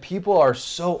that people are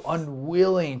so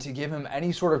unwilling to give him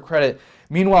any sort of credit.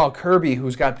 Meanwhile, Kirby,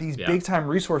 who's got these big time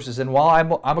resources, and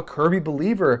while I'm a Kirby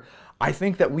believer, I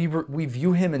think that we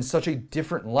view him in such a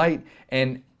different light,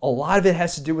 and a lot of it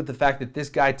has to do with the fact that this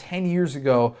guy 10 years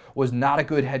ago was not a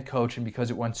good head coach, and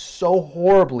because it went so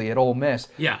horribly at Ole Miss.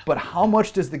 Yeah. But how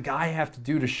much does the guy have to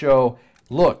do to show,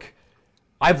 look,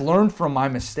 I've learned from my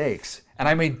mistakes, and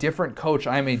I'm a different coach.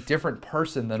 I'm a different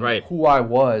person than who I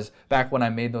was back when I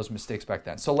made those mistakes back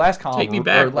then. So last comment. Take me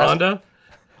back, Rhonda.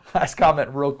 Last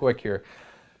comment real quick here.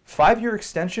 5-year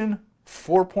extension,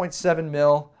 $4.7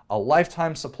 million, a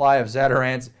lifetime supply of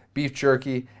Zatarain's beef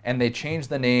jerky, and they changed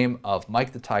the name of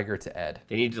Mike the Tiger to Ed.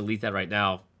 They need to delete that right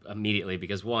now immediately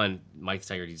because, one, Mike the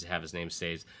Tiger needs to have his name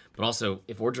saved, but also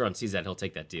if Orgeron sees that, he'll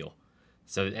take that deal.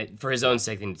 So for his own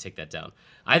sake, they need to take that down.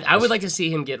 I would like to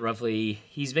see him get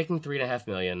he's making $3.5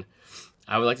 million.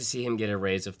 I would like to see him get a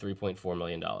raise of $3.4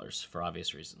 million for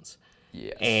obvious reasons.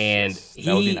 Yes. And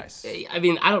that would be nice. I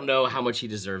mean, I don't know how much he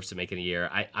deserves to make in a year.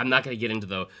 I'm not going to get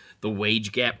into the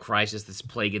wage gap crisis that's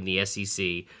plaguing the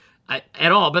SEC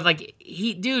at all. But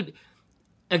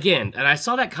again, and I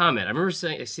saw that comment. I remember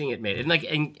seeing it made.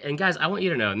 And guys, I want you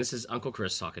to know, and this is Uncle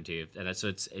Chris talking to you, and so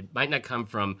it might not come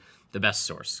from the best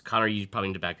source. Connor, you probably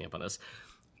need to back me up on this.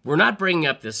 We're not bringing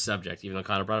up this subject, even though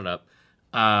Connor brought it up,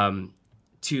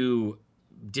 to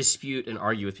dispute and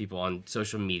argue with people on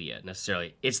social media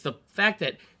necessarily. It's the fact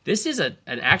that this is an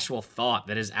actual thought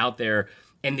that is out there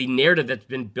and the narrative that's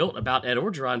been built about Ed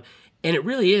Orgeron, and it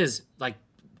really is like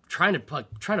trying to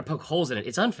poke holes in it.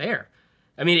 It's unfair.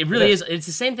 I mean, it really is. It's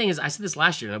the same thing as I said this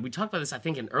last year. And we talked about this, I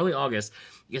think, in early August,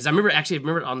 because I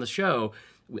remember on the show,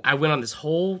 I went on this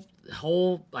whole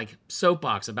like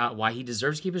soapbox about why he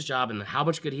deserves to keep his job and how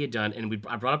much good he had done, and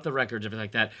I brought up the records, everything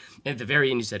like that. And at the very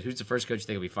end, you said, "Who's the first coach you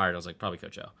think will be fired?" I was like, "Probably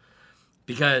Coach O,"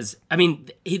 because I mean,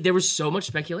 there was so much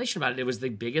speculation about it. It was the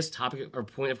biggest topic or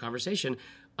point of conversation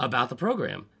about the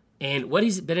program and what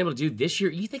he's been able to do this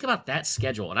year. You think about that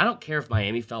schedule, and I don't care if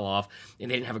Miami fell off and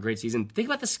they didn't have a great season. Think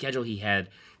about the schedule he had.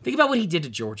 Think about what he did to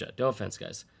Georgia. No offense,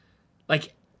 guys.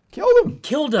 Like killed him.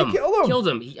 Killed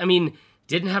him. I mean.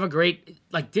 Didn't have a great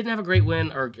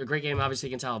win or a great game, obviously,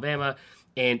 against Alabama.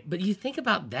 But you think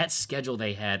about that schedule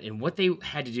they had and what they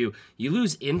had to do. You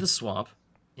lose in the swamp,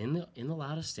 in the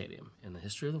loudest stadium in the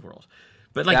history of the world.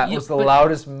 But like that was the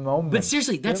loudest moment. But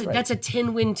seriously, that's a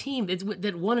 10-win team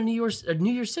that won a New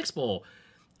Year's Six Bowl,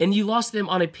 and you lost them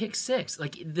on a pick six.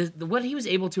 Like what he was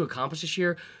able to accomplish this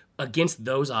year against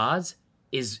those odds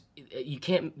is you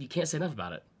can't say enough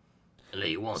about it. Unless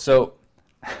you want. So.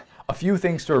 A few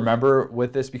things to remember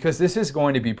with this, because this is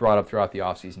going to be brought up throughout the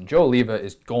offseason. Joe Oliva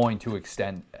is going to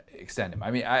extend him.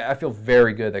 I mean, I feel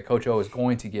very good that Coach O is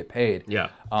going to get paid. Yeah.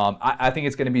 I think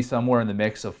it's going to be somewhere in the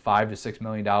mix of $5 to $6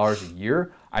 million a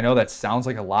year. I know that sounds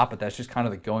like a lot, but that's just kind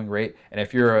of the going rate. And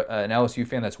if you're an LSU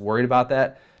fan that's worried about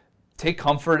that, take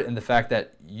comfort in the fact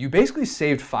that you basically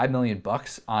saved $5 million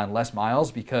on Les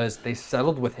Miles because they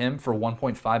settled with him for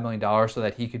 $1.5 million so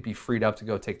that he could be freed up to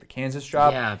go take the Kansas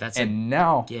job. Yeah, that's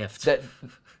a gift.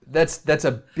 That's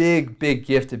a big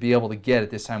gift to be able to get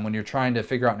at this time when you're trying to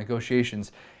figure out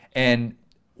negotiations. And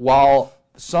while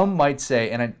some might say,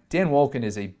 and Dan Wolken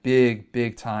is a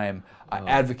big time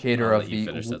advocator of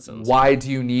the why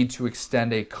do you need to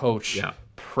extend a coach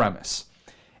premise.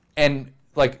 And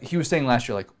like he was saying last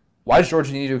year, like, why does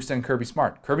Georgia need to extend Kirby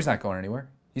Smart? Kirby's not going anywhere.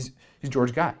 He's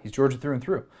Georgia guy. He's Georgia through and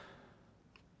through.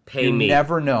 You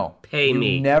never know.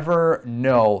 You never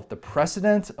know the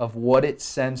precedent of what it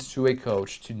sends to a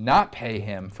coach to not pay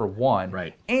him for one.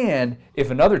 Right. And if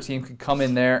another team could come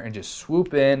in there and just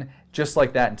swoop in just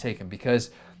like that and take him. Because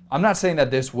I'm not saying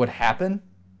that this would happen,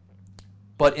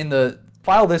 but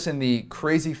file this in the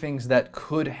crazy things that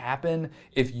could happen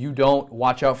if you don't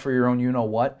watch out for your own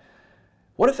you-know-what.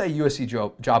 What if that USC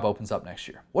job opens up next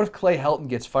year? What if Clay Helton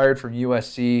gets fired from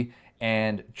USC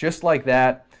and just like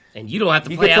that... And you don't have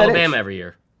to play Alabama every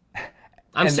year.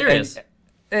 I'm serious.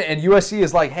 And USC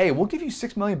is like, hey, we'll give you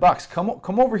 $6 million.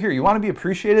 Come over here. You want to be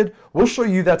appreciated? We'll show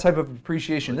you that type of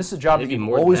appreciation. This is a job that you've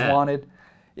always wanted.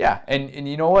 Yeah, and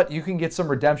you know what? You can get some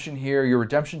redemption here. Your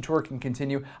redemption tour can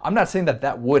continue. I'm not saying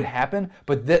that would happen,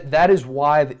 but that is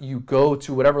why you go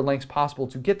to whatever lengths possible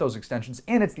to get those extensions.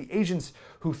 And it's the agents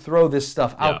who throw this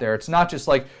stuff out there. It's not just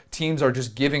like teams are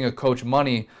just giving a coach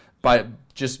money by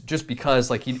just because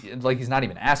he's not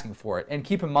even asking for it. And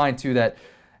keep in mind too that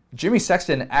Jimmy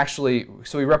Sexton actually,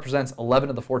 so he represents 11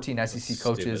 of the 14 SEC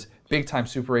coaches, big-time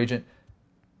super agent.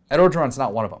 Ed Orgeron's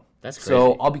not one of them. That's crazy.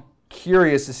 So I'll be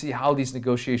curious to see how these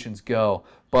negotiations go,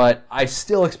 but I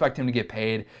still expect him to get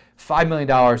paid $5 million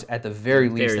at the very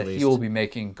least that he will be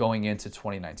making going into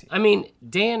 2019. I mean,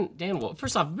 Dan, well,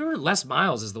 first off, remember Les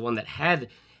Miles is the one that had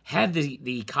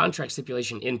the contract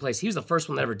stipulation in place. He was the first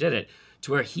one that ever did it,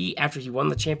 to where after he won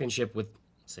the championship with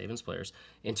Saban's players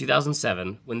in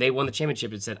 2007, when they won the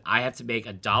championship, it said, I have to make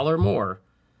 $1 more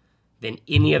than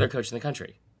any other coach in the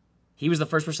country. He was the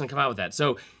first person to come out with that.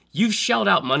 So you've shelled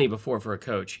out money before for a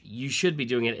coach. You should be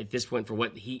doing it at this point for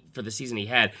the season he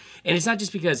had. And it's not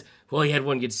just because, well, he had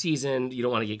one good season. You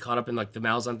don't want to get caught up in like the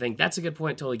Malzahn thing. That's a good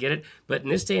point. Totally get it. But in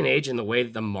this day and age and the way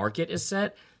that the market is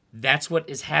set, that's what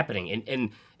is happening.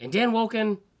 And Dan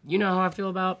Wolken, you know how I feel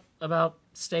about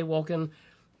Stay Wolken.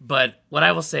 But what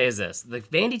I will say is this. The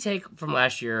Vandy take from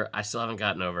last year, I still haven't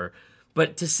gotten over.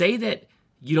 But to say that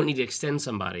you don't need to extend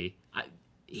somebody,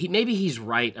 maybe he's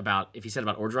right about if he said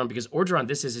about Orgeron, because Orgeron,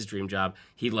 this is his dream job.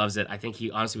 He loves it. I think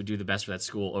he honestly would do the best for that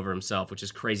school over himself, which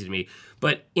is crazy to me.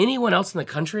 But anyone else in the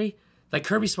country, like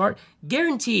Kirby Smart,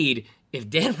 guaranteed if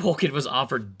Dan Wolken was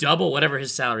offered double whatever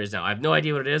his salary is now, I have no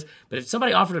idea what it is, but if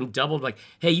somebody offered him double, like,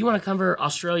 hey, you want to cover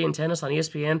Australian tennis on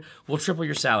ESPN? We'll triple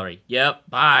your salary. Yep,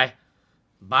 bye.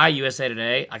 Bye, USA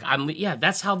Today.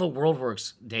 That's how the world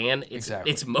works, Dan.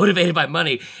 It's motivated by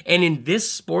money. And in this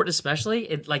sport especially,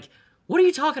 what are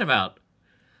you talking about?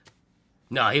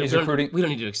 No, we don't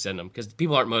need to extend him because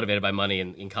people aren't motivated by money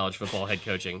in college football head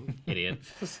coaching. Idiot.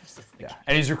 Yeah,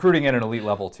 and he's recruiting at an elite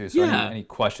level too. So any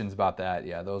questions about that?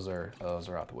 Yeah, those are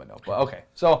out the window. But okay,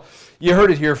 so you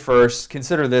heard it here first.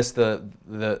 Consider this the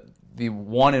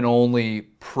one and only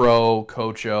pro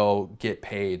Coach-O get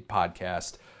paid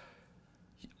podcast.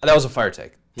 That was a fire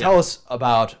take. Yeah. Tell us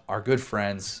about our good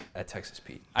friends at Texas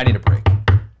Pete. I need a break.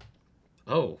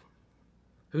 Oh.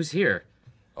 Who's here?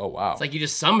 Oh, wow. It's like you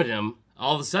just summoned him.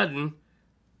 All of a sudden,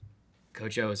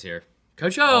 Coach O is here.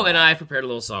 Coach O and I prepared a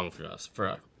little song for us,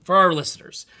 for our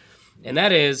listeners. And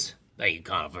that is, thank you,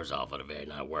 Connor, first off, for the very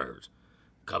nice words.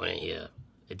 Coming in here,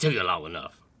 it took you long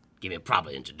enough. Give me a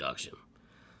proper introduction.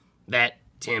 That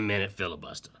 10-minute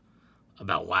filibuster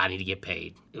about why I need to get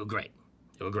paid, it was great.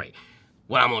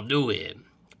 What I'm going to do is,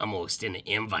 I'm going to extend an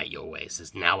invite your way,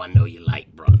 since now I know you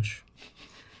like brunch.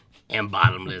 And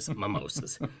bottomless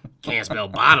mimosas. Can't spell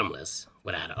bottomless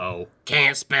without an O.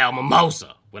 Can't spell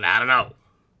mimosa without an O.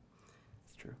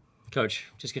 It's true.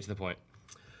 Coach, just get to the point.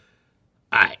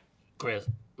 All right, Chris,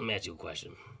 let me ask you a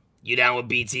question. You down with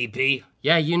BTP?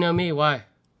 Yeah, you know me. Why?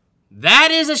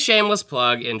 That is a shameless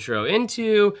plug intro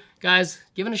into, guys,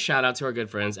 giving a shout out to our good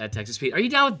friends at Texas Pete. Are you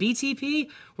down with BTP?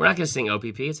 We're not going to sing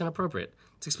OPP. It's inappropriate.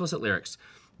 It's explicit lyrics.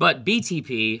 But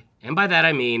BTP, and by that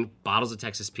I mean Bottles of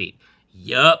Texas Pete.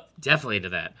 Yup, definitely into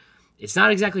that. It's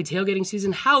not exactly tailgating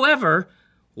season. However,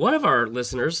 one of our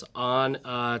listeners on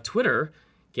Twitter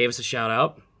gave us a shout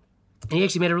out, and he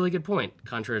actually made a really good point,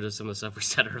 contrary to some of the stuff we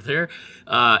said earlier.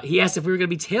 He asked if we were going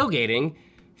to be tailgating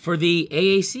for the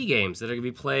AAC games that are going to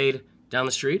be played down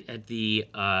the street at the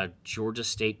Georgia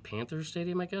State Panthers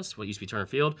Stadium, I guess, what used to be Turner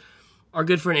Field. Our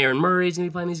good friend Aaron Murray is going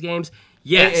to be playing these games.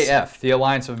 Yes. AAF, the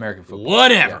Alliance of American Football.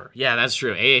 Whatever. Yeah, that's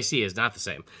true. AAC is not the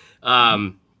same.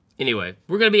 Anyway,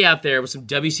 we're going to be out there with some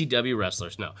WCW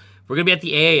wrestlers. No, we're going to be at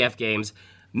the AAF games.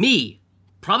 Me,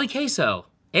 probably Queso,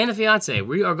 and a fiance.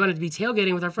 We are going to be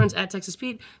tailgating with our friends at Texas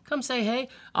Pete. Come say hey.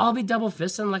 I'll be double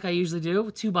fisting like I usually do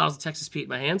with 2 bottles of Texas Pete in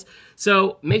my hands.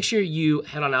 So make sure you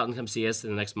head on out and come see us in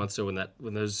the next month. So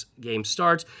when those games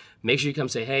start, make sure you come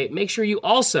say hey. Make sure you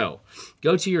also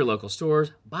go to your local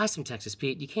stores, buy some Texas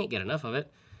Pete. You can't get enough of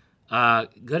it. Go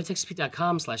to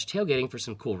texaspete.com/tailgating for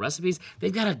some cool recipes.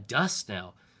 They've got a dust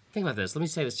now. Think about this. Let me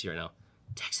say this to you right now.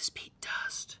 Texas Pete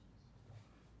dust.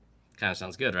 Kind of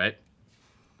sounds good, right?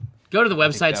 Go to the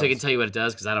website so I can tell you what it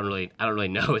does, because I don't really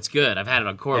know. It's good. I've had it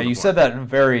on Quorum before. You said that in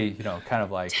very, kind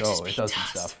of like, Texas Pete it does some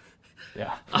stuff.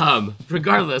 Yeah.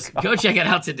 Regardless, go check it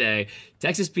out today.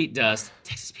 Texas Pete dust.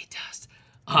 Texas Pete dust.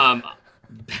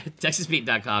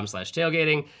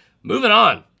 TexasPete.com/tailgating. Moving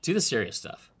on to the serious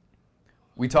stuff.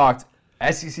 We talked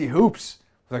SEC hoops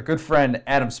with our good friend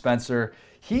Adam Spencer.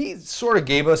 He sort of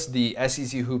gave us the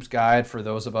SEC Hoops guide for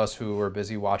those of us who were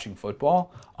busy watching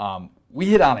football. We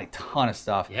hit on a ton of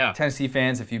stuff. Yeah. Tennessee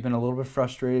fans, if you've been a little bit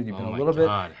frustrated, you've been a little they?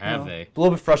 A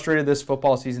little bit frustrated this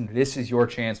football season, this is your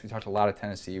chance. We talked a lot of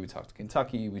Tennessee. We talked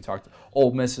Kentucky. We talked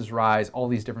Ole Miss's rise, all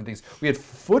these different things. We had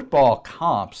football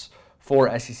comps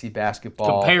for SEC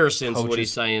basketball. Comparisons, coaches, what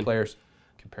he's saying. Players.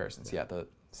 Comparisons, yeah.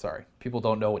 Sorry. People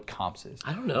don't know what comps is.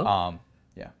 I don't know.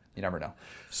 Yeah, you never know.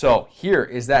 So here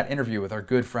is that interview with our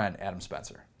good friend, Adam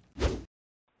Spencer.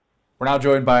 We're now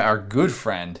joined by our good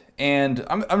friend, and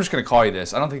I'm just going to call you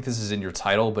this. I don't think this is in your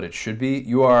title, but it should be.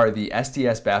 You are the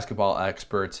SDS basketball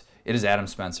expert. It is Adam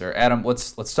Spencer. Adam,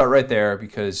 let's start right there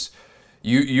because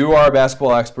you are a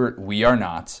basketball expert. We are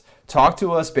not. Talk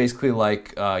to us basically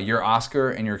like you're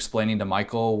Oscar and you're explaining to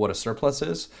Michael what a surplus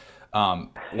is.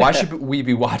 Why should we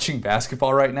be watching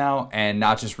basketball right now and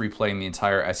not just replaying the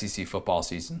entire SEC football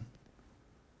season?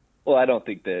 Well, I don't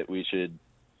think that we should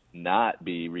not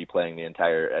be replaying the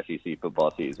entire SEC football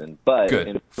season. But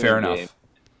good, fair enough.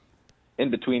 In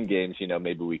between games,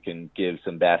 maybe we can give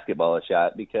some basketball a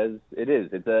shot because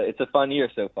it's a fun year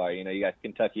so far. You got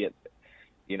Kentucky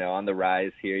on the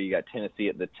rise here. You got Tennessee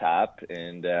at the top,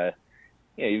 and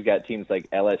you've got teams like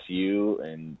LSU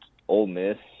and Ole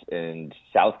Miss and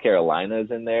South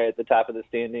Carolina's in there at the top of the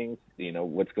standings.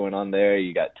 What's going on there?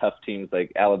 You got tough teams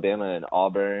like Alabama and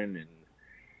Auburn, and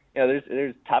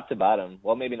there's top to bottom.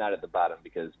 Well, maybe not at the bottom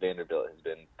because Vanderbilt has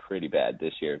been pretty bad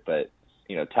this year, but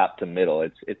top to middle,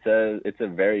 it's a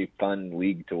very fun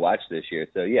league to watch this year.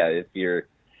 So yeah, if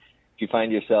you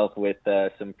find yourself with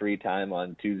some free time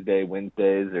on Tuesday,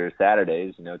 Wednesdays, or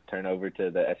Saturdays, turn over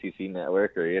to the SEC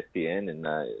Network or ESPN, and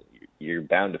you're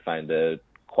bound to find a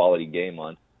quality game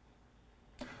on.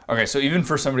 Okay, so even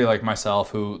for somebody like myself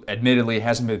who admittedly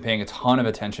hasn't been paying a ton of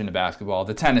attention to basketball,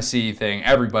 the Tennessee thing,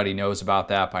 everybody knows about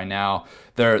that by now.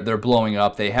 They're blowing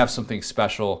up. They have something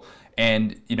special,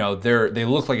 and they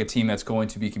look like a team that's going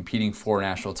to be competing for a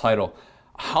national title.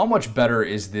 How much better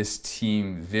is this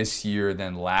team this year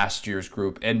than last year's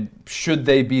group, and should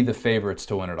they be the favorites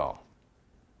to win it all?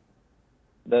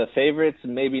 The favorites,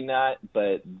 maybe not,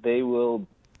 but they will.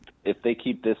 If they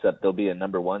keep this up, they'll be a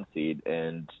number one seed,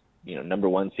 and number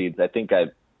one seeds, I think I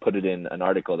put it in an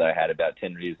article that I had about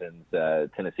 10 reasons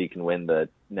Tennessee can win the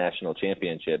national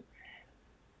championship.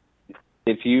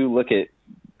 If you look at,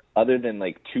 other than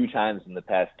like 2 times in the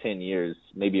past 10 years,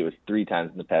 maybe it was 3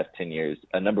 times in the past 10 years,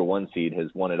 a number one seed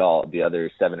has won it all the other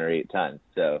 7 or 8 times.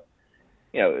 So,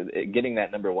 getting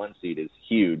that number one seed is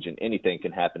huge, and anything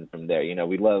can happen from there.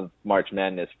 We love March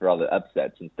Madness for all the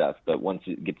upsets and stuff, but once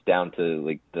it gets down to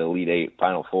like the Elite Eight,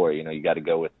 Final Four, you got to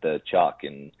go with the chalk,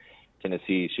 and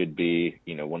Tennessee should be,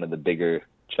 one of the bigger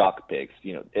chalk picks,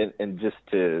 and just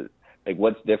to like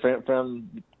what's different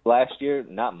from last year,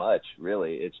 not much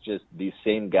really. It's just these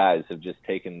same guys have just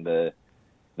taken the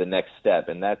next step,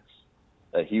 and that's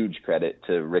a huge credit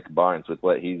to Rick Barnes with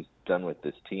what he's done with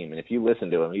this team. And if you listen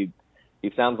to him,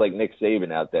 he sounds like Nick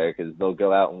Saban out there because they'll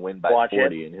go out and win by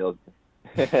 40, and he'll.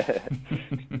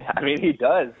 I mean, he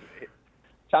does.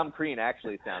 Tom Crean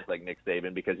actually sounds like Nick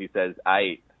Saban because he says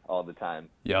 "I" all the time.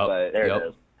 Yeah, there it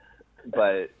is.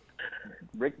 But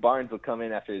Rick Barnes will come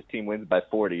in after his team wins by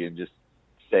 40 and just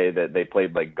say that they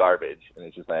played like garbage, and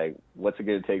it's just like, what's it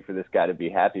going to take for this guy to be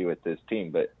happy with this team?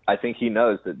 But I think he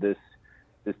knows that this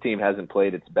team hasn't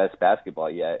played its best basketball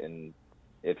yet, and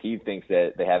if he thinks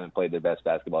that they haven't played their best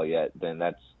basketball yet, then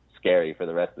that's scary for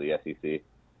the rest of the SEC.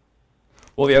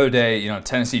 Well, the other day,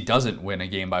 Tennessee doesn't win a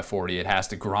game by 40. It has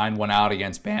to grind one out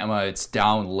against Bama. It's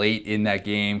down late in that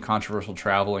game, controversial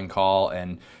traveling call,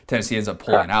 and Tennessee ends up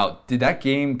pulling out. Did that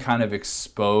game kind of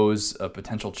expose a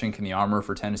potential chink in the armor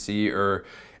for Tennessee, or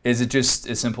is it just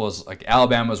as simple as like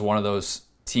Alabama is one of those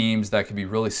teams that could be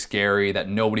really scary that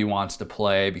nobody wants to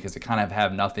play because they kind of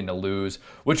have nothing to lose?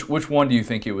 Which one do you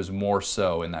think it was more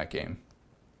so in that game?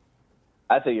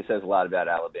 I think it says a lot about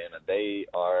Alabama. They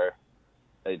are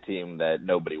a team that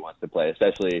nobody wants to play,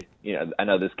 especially, I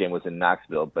know this game was in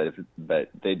Knoxville, but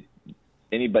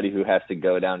anybody who has to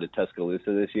go down to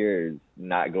Tuscaloosa this year is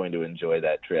not going to enjoy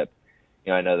that trip.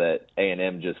 I know that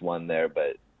A&M just won there,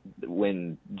 but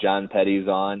when John Petty's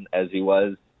on, as he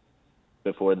was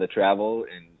before the travel,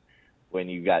 and when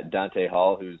you got Dante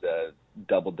Hall, who's a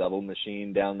double-double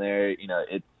machine down there,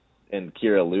 and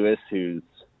Kira Lewis, who's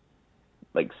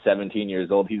like 17 years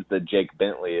old, he's the Jake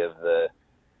Bentley of the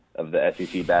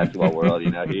SEC basketball world. He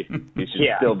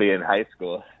should still be in high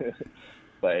school.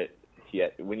 But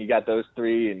when you got those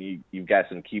three and you've got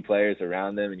some key players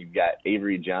around them, and you've got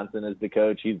Avery Johnson as the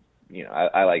coach,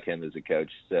 I like him as a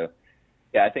coach. So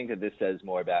yeah, I think that this says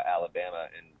more about Alabama.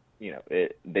 And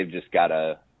they've just got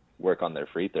to work on their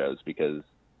free throws because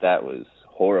that was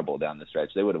horrible down the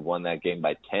stretch. They would have won that game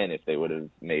by 10 if they would have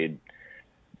made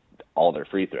all their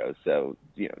free throws. So,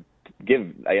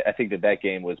 I think that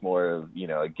game was more of,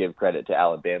 a give credit to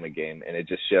Alabama game, and it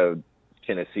just showed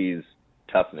Tennessee's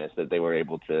toughness that they were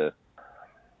able to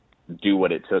do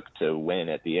what it took to win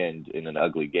at the end in an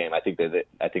ugly game. I think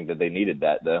that they needed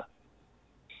that, though.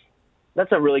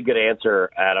 That's a really good answer,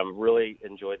 Adam. Really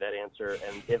enjoyed that answer.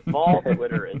 And if Vol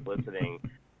Twitter is listening,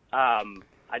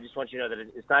 I just want you to know that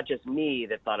it's not just me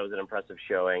that thought it was an impressive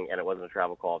showing and it wasn't a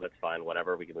travel call. That's fine.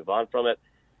 Whatever. We can move on from it.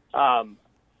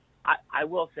 I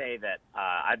will say that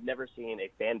I've never seen a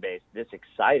fan base this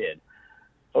excited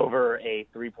over a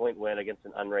 3-point win against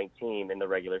an unranked team in the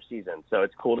regular season. So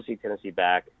it's cool to see Tennessee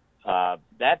back.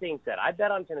 That being said, I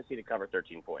bet on Tennessee to cover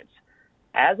 13 points.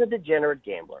 As a degenerate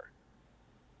gambler,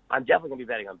 I'm definitely going to be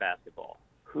betting on basketball.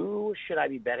 Who should I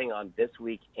be betting on this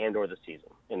week and or the season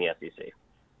in the SEC?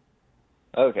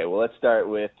 Okay, well, let's start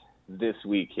with this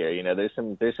week here. There's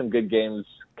some good games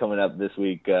coming up this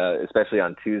week, especially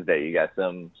on Tuesday. You got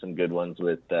some good ones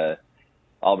with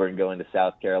Auburn going to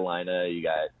South Carolina. You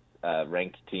got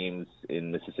ranked teams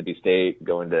in Mississippi State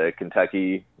going to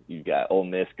Kentucky. You got Ole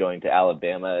Miss going to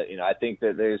Alabama. I think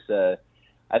that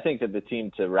the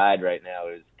team to ride right now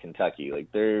is Kentucky.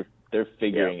 Like they're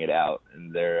figuring it out,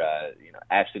 and they're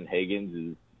Ashton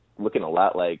Hagans is looking a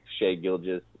lot like Shai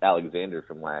Gilgeous-Alexander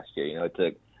from last year. It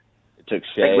took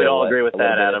Shai. I think we'd all agree with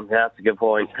that, Adam. Yeah, that's a good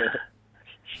point.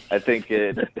 I think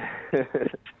it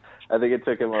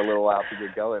took him a little while to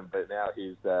get going, but now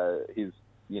he's he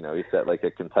set like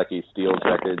a Kentucky steals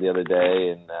record the other day,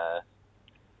 and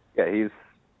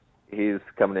he's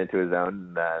coming into his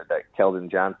own. That Keldon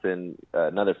Johnson,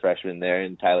 another freshman there,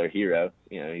 and Tyler Hero.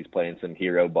 He's playing some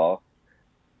hero ball.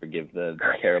 Forgive the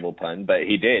terrible pun, but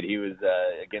he did. He was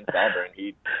against Auburn.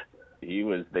 He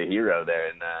was the hero there,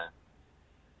 and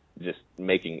just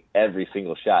making every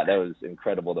single shot. That was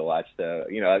incredible to watch. So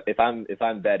if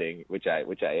I'm betting, which I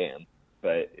am,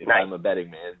 but if I'm a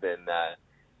betting man, then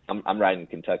I'm riding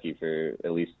Kentucky for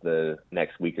at least the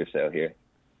next week or so here.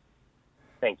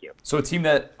 Thank you. So a team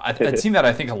that I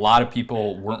think a lot of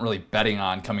people weren't really betting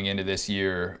on coming into this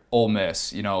year, Ole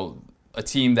Miss. A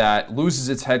team that loses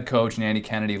its head coach, Nanny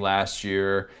Kennedy, last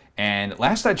year. And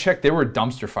last I checked, they were a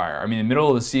dumpster fire. I mean, in the middle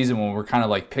of the season when we're kind of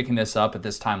like picking this up at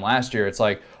this time last year, it's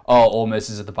like, oh, Ole Miss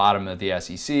is at the bottom of the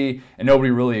SEC, and nobody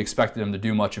really expected them to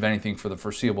do much of anything for the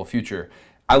foreseeable future.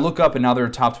 I look up, and now they're a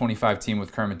top 25 team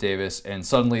with Kermit Davis, and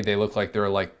suddenly they look like they're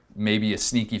like maybe a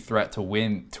sneaky threat to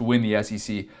win the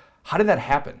SEC. How did that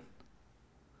happen?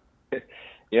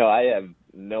 I have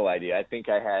no idea. I think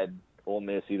I had Ole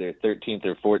Miss either 13th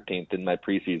or 14th in my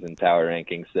preseason power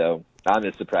rankings, so I'm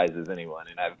as surprised as anyone.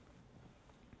 And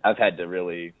I've had to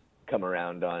really come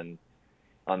around on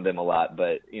them a lot,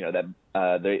 but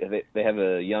they have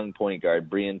a young point guard,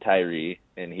 Breon Tyree,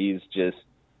 and he's just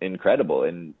incredible.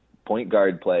 And point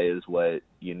guard play is what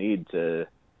you need to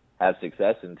have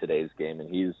success in today's game, and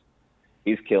he's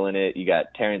killing it. You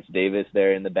got Terrence Davis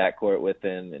there in the backcourt with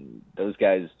him, and those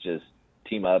guys just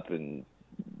team up and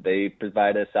they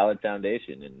provide a solid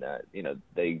foundation. And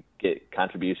they get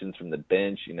contributions from the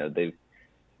bench. They've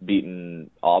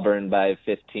beaten Auburn by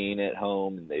 15 at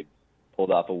home, and they've pulled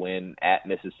off a win at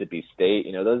Mississippi State.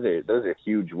 Those are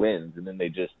huge wins. And then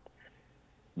they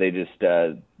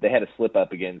had a slip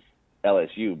up against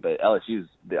LSU, but LSU's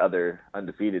the other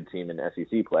undefeated team in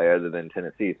SEC play other than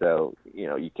Tennessee. So,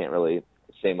 you can't really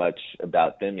say much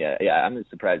about them yet. Yeah, I'm as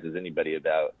surprised as anybody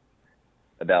about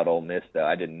Ole Miss, though.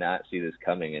 I did not see this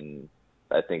coming, and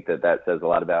I think that says a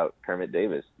lot about Kermit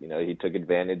Davis. He took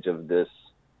advantage of this.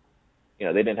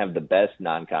 They didn't have the best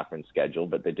non-conference schedule,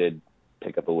 but they did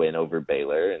pick up a win over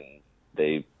Baylor, and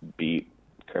they beat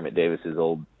Kermit Davis's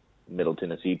old Middle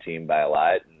Tennessee team by a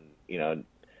lot. And,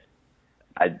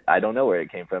 I don't know where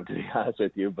it came from, to be honest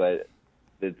with you, but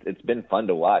it's been fun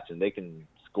to watch, and they can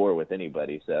score with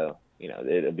anybody. So,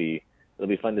 it'll be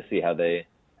fun to see how they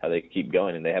keep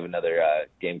going. And they have another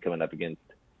game coming up against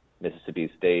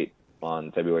Mississippi State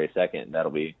on February 2nd.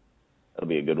 That'll be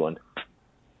a good one.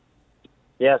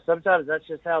 Yeah, sometimes that's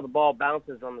just how the ball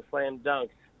bounces on the slam dunks,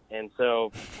 and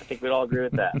so I think we'd all agree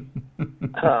with that.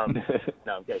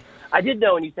 No, I'm kidding. I did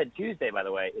know when you said Tuesday, by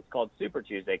the way, it's called Super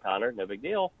Tuesday, Connor. No big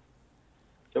deal.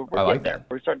 So we're getting there.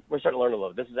 We're starting to learn a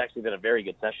little. This has actually been a very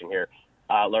good session here,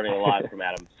 learning a lot from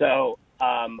Adam. So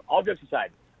all jokes aside,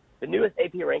 the newest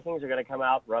AP rankings are going to come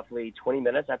out roughly 20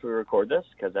 minutes after we record this,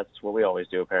 because that's what we always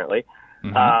do, apparently.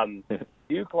 Mm-hmm.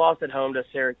 Duke lost at home to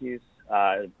Syracuse.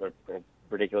 A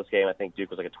ridiculous game. I think Duke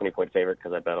was like a 20-point favorite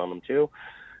because I bet on them too.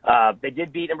 They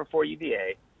did beat number 4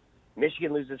 UVA.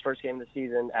 Michigan loses first game of the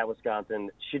season at Wisconsin.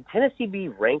 Should Tennessee be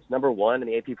ranked number 1 in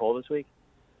the AP poll this week?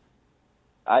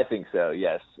 I think so,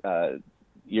 yes.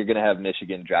 You're going to have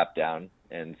Michigan drop down.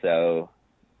 And so,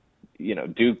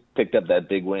 Duke picked up that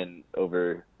big win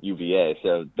over UVA.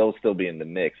 So they'll still be in the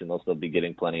mix, and they'll still be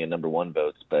getting plenty of number 1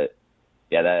 votes. But,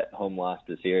 yeah, that home loss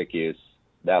to Syracuse,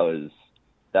 that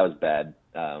was bad.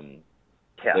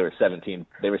 Yeah. They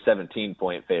were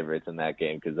 17-point favorites in that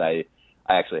game because I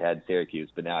actually had Syracuse,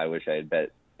 but now I wish I had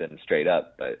bet them straight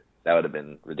up, but that would have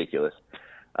been ridiculous.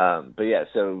 But yeah,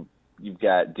 so you've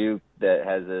got Duke that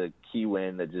has a key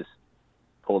win that just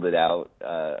pulled it out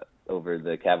over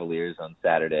the Cavaliers on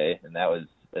Saturday, and that was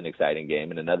an exciting game.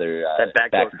 And another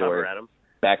that backdoor cover, Adam.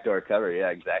 Backdoor cover, yeah,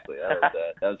 exactly. That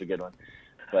was a good one.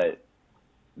 But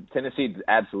Tennessee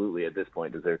absolutely at this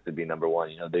point deserves to be number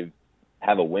 1. They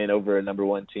have a win over a number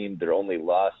 1 team. Their only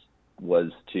loss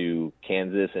was to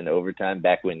Kansas in overtime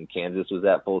back when Kansas was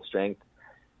at full strength.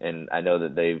 And I know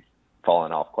that they've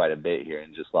fallen off quite a bit here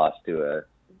and just lost to a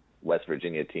West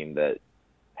Virginia team that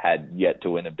had yet to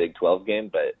win a Big 12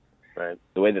 game. But right.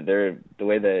 the way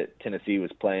that Tennessee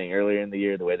was playing earlier in the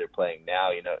year, the way they're playing now,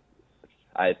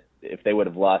 if they would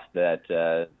have lost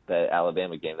that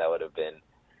Alabama game, that would have been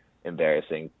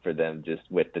embarrassing for them just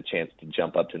with the chance to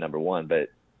jump up to number 1. But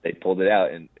they pulled it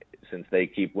out, and since they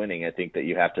keep winning, I think that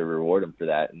you have to reward them for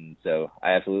that. And so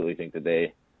I absolutely think that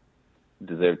they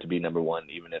deserve to be number 1,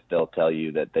 even if they'll tell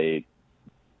you that they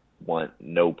want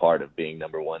no part of being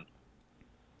number 1.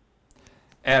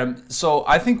 Adam, so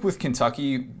I think with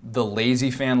Kentucky, the lazy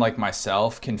fan like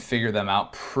myself can figure them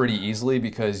out pretty easily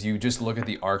because you just look at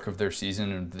the arc of their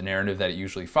season and the narrative that it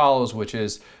usually follows, which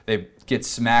is they get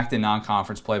smacked in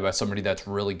non-conference play by somebody that's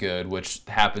really good, which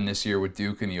happened this year with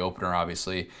Duke in the opener,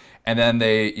 obviously. And then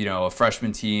they, a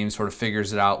freshman team sort of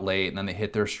figures it out late, and then they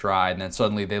hit their stride, and then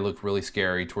suddenly they look really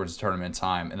scary towards the tournament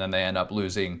time, and then they end up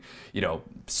losing,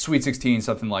 Sweet 16,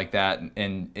 something like that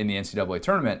in the NCAA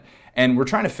tournament. And we're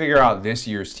trying to figure out this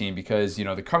year's team because,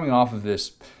 they're coming off of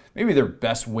this, maybe their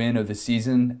best win of the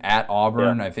season at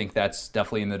Auburn. Yeah. I think that's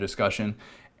definitely in the discussion.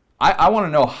 I want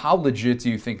to know, how legit do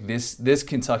you think this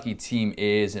Kentucky team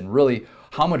is, and really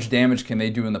how much damage can they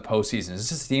do in the postseason? Is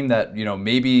this a team that,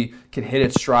 maybe can hit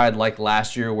its stride like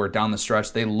last year where down the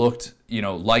stretch they looked,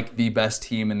 like the best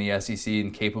team in the SEC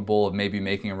and capable of maybe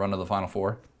making a run to the Final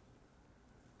Four?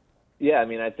 Yeah,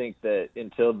 I think that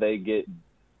until they get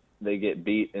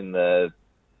beat in the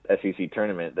SEC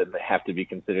tournament, that they have to be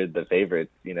considered the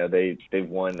favorites. They've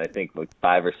won, I think,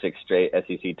 5 or 6 straight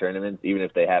SEC tournaments, even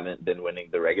if they haven't been winning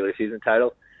the regular season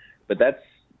title. But that's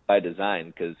by design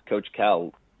because Coach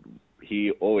Cal,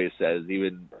 he always says,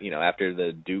 even, after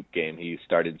the Duke game, he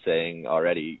started saying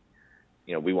already,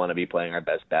 we want to be playing our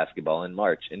best basketball in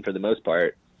March. And for the most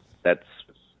part, that's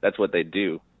what they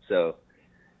do. So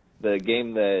the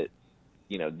game that,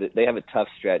 they have a tough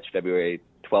stretch February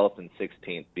 12th and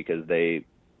 16th because they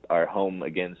are home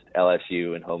against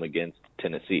LSU and home against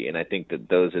Tennessee. And I think that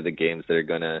those are the games that are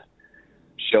going to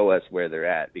show us where they're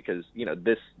at because,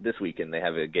 this weekend they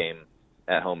have a game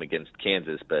at home against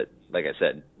Kansas. But like I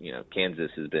said,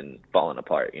 Kansas has been falling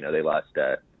apart. They lost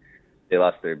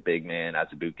their big man,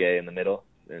 Azubuike, in the middle.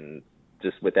 And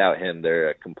just without him, they're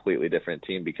a completely different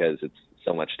team because it's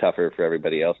so much tougher for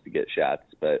everybody else to get shots.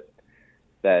 But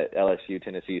that LSU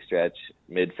Tennessee stretch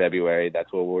mid-February,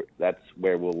 that's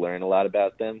where we'll learn a lot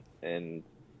about them. And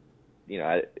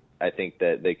I think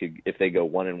that they could, if they go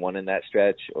 1-1 in that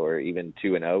stretch, or even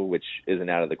 2-0, which isn't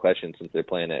out of the question since they're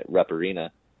playing at Rupp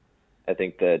Arena, I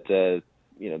think that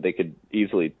they could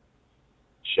easily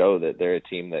show that they're a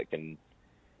team that can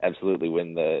absolutely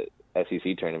win the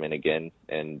SEC tournament again,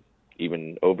 and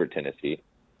even over Tennessee.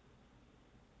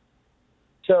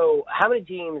 So how many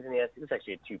teams in the SEC – this is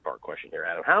actually a two-part question here,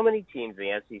 Adam. How many teams in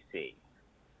the SEC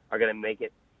are going to make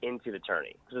it into the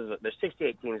tourney? Because there's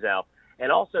 68 teams out.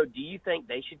 And also, do you think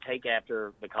they should take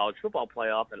after the college football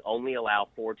playoff and only allow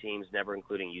 4 teams, never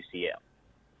including UCF?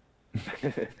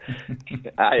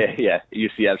 Yeah,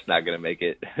 UCF's not going to make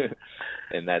it.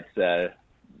 And that's,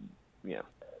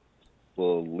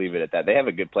 we'll leave it at that. They have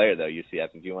a good player, though, UCF.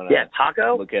 If you want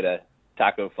to look at a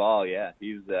Taco Fall, yeah.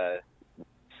 He's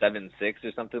 7'6"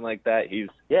 or something like that. He's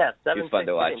fun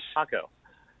to watch. Taco.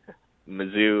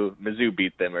 Mizzou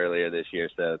beat them earlier this year,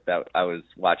 so I was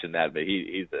watching that. But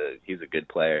he's a good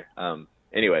player.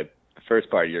 Anyway, the first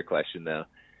part of your question, though,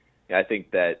 I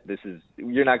think that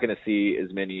you're not going to see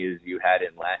as many as you had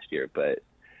in last year, but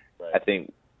right. I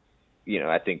think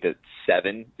that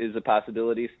 7 is a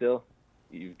possibility still.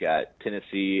 You've got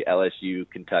Tennessee, LSU,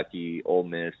 Kentucky, Ole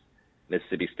Miss,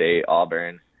 Mississippi State,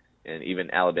 Auburn. and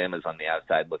even Alabama's on the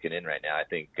outside looking in right now. I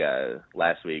think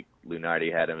last week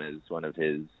Lunardi had him as one of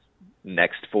his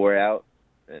next 4 out,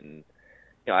 and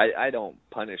I don't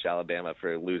punish Alabama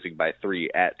for losing by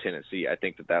 3 at Tennessee. I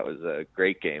think that was a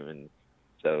great game, and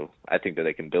so I think that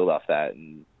they can build off that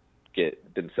and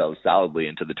get themselves solidly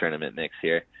into the tournament mix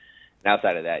here. And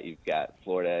outside of that, you've got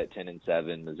Florida at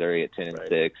 10-7, Missouri at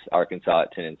 10-6, Arkansas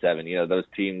at 10-7. Those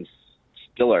teams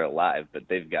still are alive, but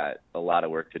they've got a lot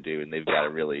of work to do, and they've got to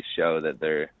really show that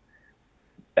they're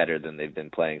better than they've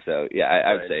been playing. So yeah,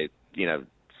 I would say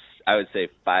I would say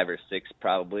 5 or 6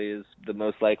 probably is the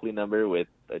most likely number, with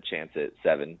a chance at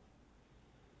 7.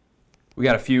 We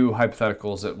got a few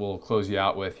hypotheticals that we'll close you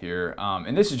out with here,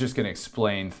 and this is just going to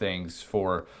explain things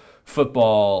for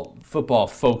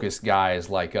football-focused guys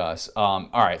like us. All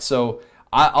right, so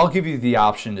I'll give you the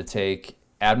option to take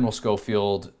Admiral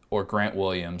Schofield or Grant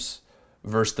Williams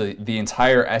versus the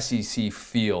entire SEC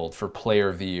field for Player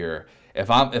of the Year.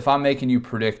 If I'm making you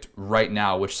predict right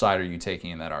now, which side are you taking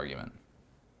in that argument?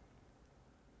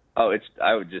 Oh,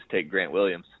 I would just take Grant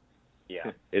Williams.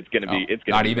 Yeah, it's gonna be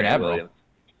not even Grant Admiral. Williams.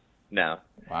 No.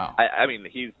 Wow. I mean,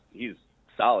 he's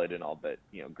solid and all, but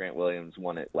Grant Williams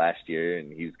won it last year,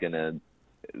 and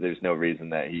there's no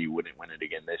reason that he wouldn't win it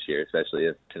again this year, especially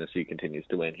if Tennessee continues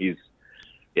to win. He's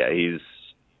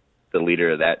the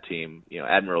leader of that team.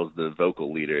 Admiral's the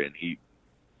vocal leader, and he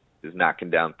is knocking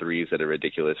down threes at a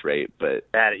ridiculous rate. But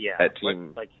that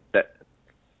team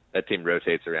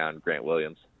rotates around Grant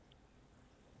Williams.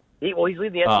 He's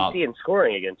leading the SEC in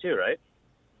scoring again too, right?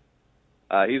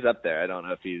 He's up there. I don't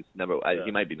know if he's number.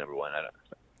 He might be number 1. I don't know,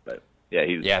 but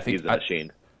he's a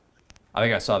machine. I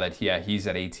think I saw that. Yeah, he's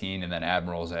at 18, and then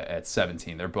Admiral's at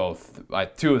 17. They're both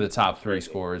 2 of the top 3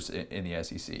 scorers in the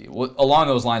SEC. Well, along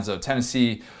those lines, though,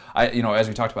 Tennessee, as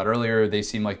we talked about earlier, they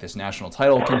seem like this national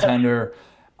title contender.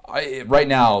 Right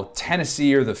now,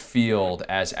 Tennessee or the field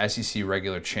as SEC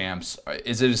regular champs.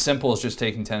 Is it as simple as just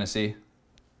taking Tennessee?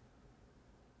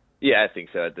 Yeah, I think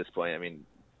so at this point. I mean,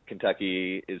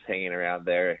 Kentucky is hanging around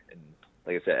there, and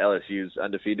like I said, LSU's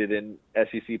undefeated in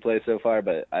SEC play so far,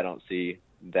 but I don't see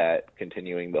that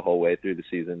continuing the whole way through the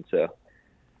season. So,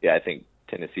 yeah, I think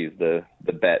Tennessee's the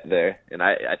bet there, and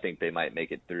I think they might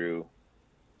make it through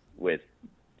with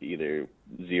either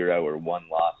 0 or 1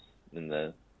 loss in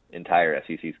the entire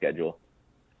SEC schedule.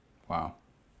 Wow.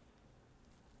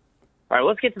 All right,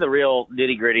 let's get to the real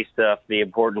nitty-gritty stuff, the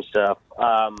important stuff.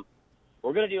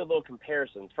 We're going to do a little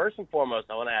comparison. First and foremost,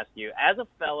 I want to ask you, as a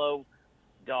fellow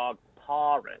dog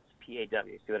parent,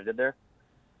 P-A-W, see what I did there?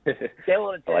 Scale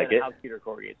 1 to 10, how cute are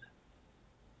corgis?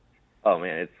 Oh,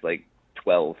 man, it's like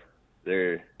 12.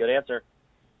 They're Good answer.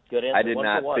 I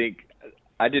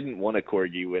didn't want a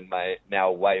corgi when my now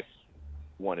wife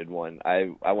wanted one.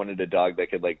 I wanted a dog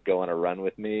that could go on a run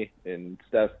with me and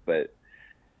stuff, but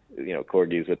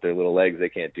corgis with their little legs, they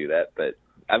can't do that. But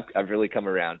I've really come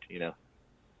around,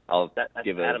 I'll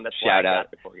give a shout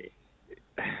out.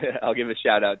 I'll give a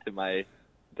shout out to my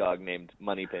dog named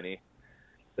Moneypenny.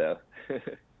 So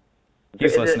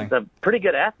he's listening. It's a pretty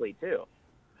good athlete too.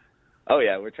 Oh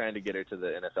yeah, we're trying to get her to the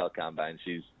NFL Combine.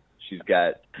 She's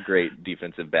got great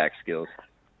defensive back skills.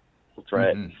 That's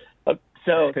right. Mm-hmm.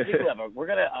 So we're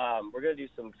gonna do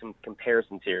some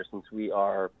comparisons here, since we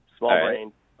are small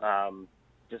brain,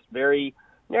 just very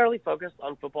narrowly focused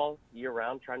on football year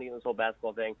round, trying to get this whole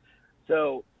basketball thing.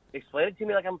 So explain it to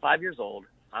me like I'm 5 years old.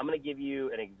 I'm going to give you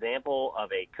an example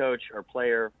of a coach or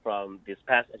player from this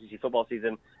past SEC football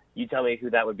season. You tell me who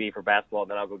that would be for basketball,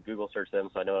 and then I'll go Google search them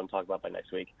so I know what I'm talking about by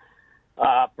next week.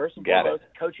 First and foremost,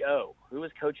 Coach O. Who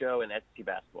is Coach O in SEC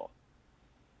basketball?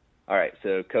 All right,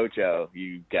 so Coach O,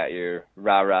 you got your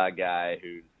rah-rah guy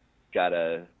who's got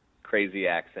a crazy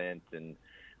accent, and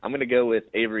I'm going to go with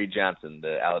Avery Johnson,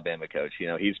 the Alabama coach.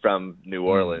 He's from New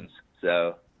Orleans,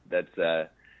 so that's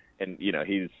and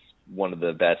he's one of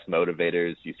the best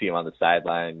motivators. You see him on the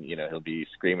sideline, he'll be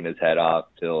screaming his head off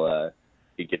till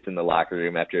he gets in the locker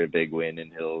room after a big win,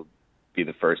 and he'll be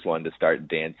the first one to start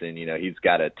dancing. He's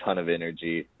got a ton of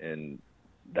energy, and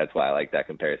that's why I like that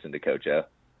comparison to Coach O.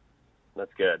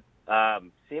 That's good.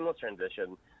 Seamless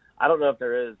transition. I don't know if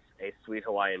there is a sweet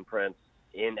Hawaiian prince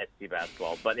in SEC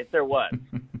basketball, but if there was,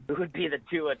 who would be the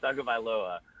Tua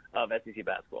Tagovailoa of SEC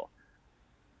basketball?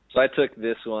 So I took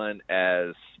this one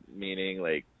as meaning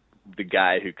the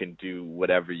guy who can do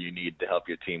whatever you need to help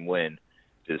your team win,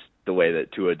 just the way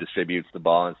that Tua distributes the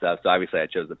ball and stuff. So obviously I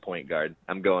chose the point guard.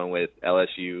 I'm going with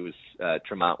LSU's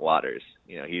Tremont Waters.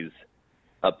 He's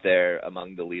up there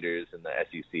among the leaders in the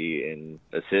SEC in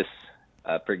assists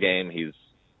per game. He's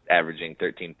averaging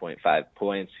 13.5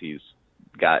 points. He's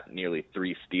got nearly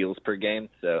 3 steals per game.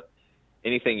 So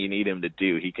anything you need him to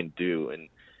do, he can do. And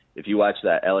if you watch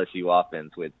that LSU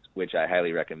offense, which I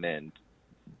highly recommend,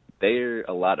 they're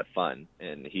a lot of fun,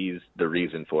 and he's the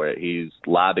reason for it. He's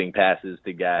lobbing passes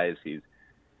to guys. He's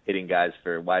hitting guys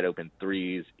for wide open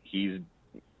threes. He's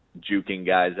juking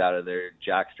guys out of their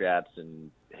jock straps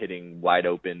and hitting wide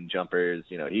open jumpers.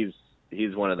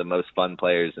 He's one of the most fun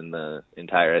players in the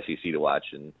entire SEC to watch,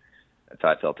 and that's how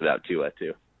I felt about Tua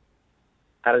too.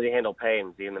 How does he handle pain?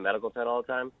 Is he in the medical tent all the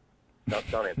time?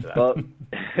 Don't answer that. Well,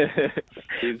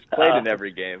 he's played in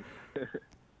every game.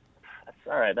 That's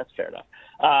all right. That's fair enough.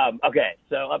 Okay,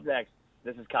 so up next,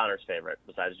 this is Connor's favorite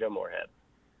besides Joe Moorhead.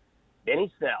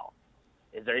 Benny Snell.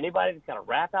 Is there anybody that's got a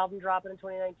rap album dropping in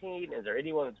 2019? Is there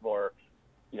anyone that's more,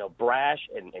 brash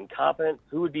and competent?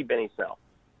 Who would be Benny Snell?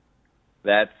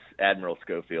 That's Admiral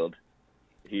Schofield.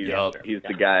 He's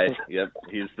the guy. Yep,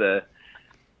 he's the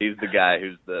guy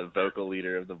who's the vocal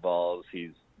leader of the Vols.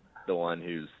 He's the one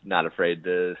who's not afraid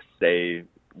to say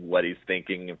what he's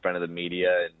thinking in front of the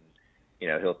media, and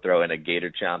he'll throw in a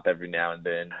Gator chomp every now and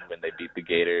then when they beat the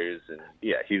Gators. And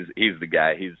yeah, he's the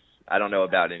guy. I don't know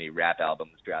about any rap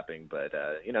albums dropping, but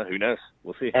who knows?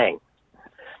 We'll see. Dang.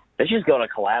 Let's just go on a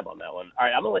collab on that one. All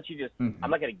right, I'm gonna let you just. I'm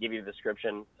not gonna give you the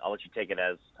description. I'll let you take it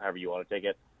as however you want to take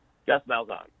it. Gus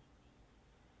Malzahn.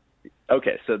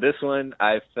 Okay, so this one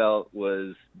I felt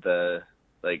was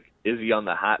is he on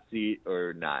the hot seat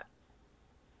or not?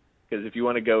 Because if you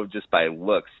want to go just by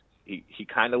looks, he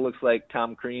kind of looks like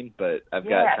Tom Crean, but I've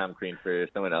got Tom Crean for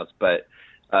someone else. But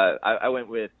I went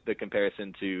with the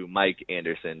comparison to Mike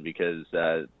Anderson because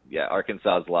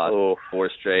Arkansas's lost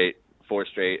four straight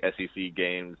SEC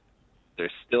games. They're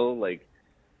still when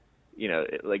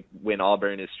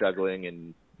Auburn is struggling,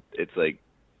 and it's like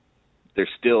they're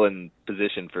still in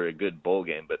position for a good bowl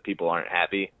game, but people aren't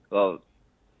happy. Well,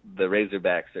 the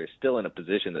Razorbacks are still in a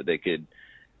position that they could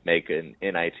make an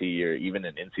NIT or even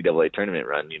an NCAA tournament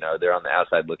run. They're on the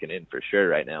outside looking in for sure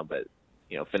right now, but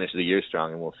finish the year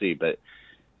strong and we'll see. But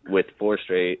with 4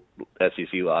 straight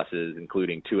SEC losses,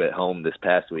 including 2 at home this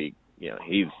past week,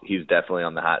 he's definitely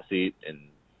on the hot seat, and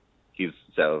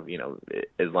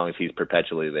as long as he's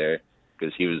perpetually there,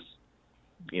 because he was,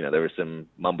 there were some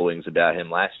mumblings about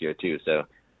him last year too. So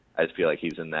I just feel like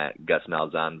he's in that Gus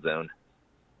Malzahn zone.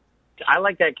 I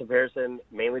like that comparison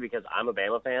mainly because I'm a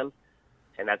Bama fan,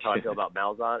 and that's how I feel about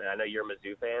Malzahn. And I know you're a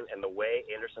Mizzou fan, and the way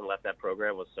Anderson left that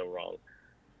program was so wrong.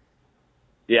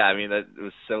 Yeah, I mean, that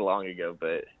was so long ago,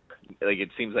 but it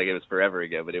seems like it was forever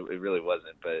ago, but it really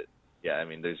wasn't. But yeah, I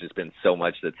mean, there's just been so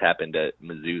much that's happened at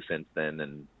Mizzou since then,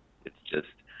 and it's just,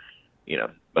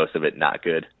 most of it not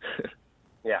good.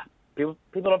 Yeah, people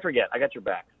don't forget. I got your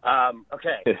back.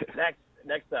 Okay,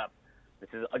 next up, this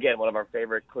is again one of our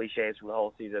favorite cliches from the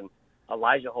whole season.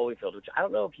 Elijah Holyfield, which I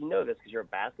don't know if you know this because you're a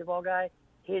basketball guy.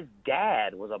 His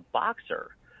dad was a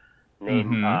boxer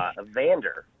named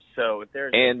Evander. So if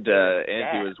there's and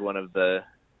he was one of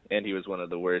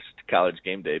the worst college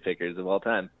game day pickers of all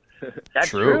time. That's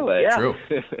true. Yeah. True.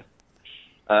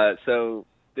 So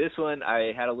this one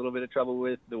I had a little bit of trouble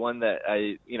with. The one that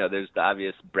there's the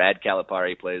obvious Brad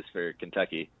Calipari plays for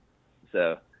Kentucky.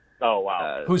 So. Oh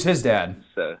wow. Who's his dad?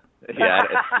 So yeah,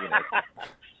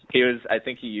 he was. I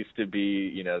think he used to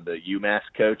be the UMass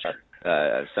coach.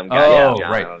 Some guy. Oh,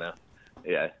 John, right. I don't know.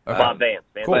 Yeah. Bob Vance.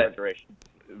 Cool. Restoration.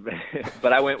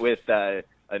 But I went with a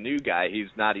new guy. He's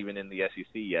not even in the SEC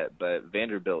yet, but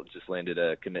Vanderbilt just landed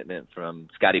a commitment from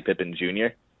Scottie Pippen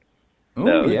Jr. Ooh,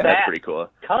 So yeah. that's pretty cool.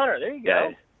 Connor, there you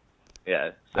go.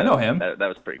 Yeah. So I know him. That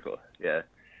was pretty cool. Yeah.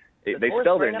 They Forrest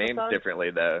spell their Grant names episode?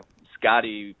 differently though.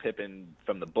 Scottie Pippen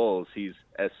from the Bulls, he's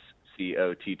Scottie,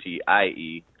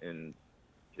 and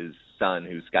his son,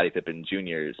 who's Scottie Pippen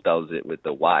Jr., spells it with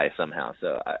the Y somehow.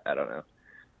 So I don't know.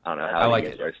 I don't know how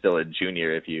like you are still a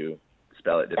junior if you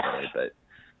spell it differently, but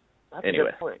That's anyway.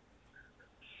 a good point.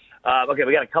 Okay,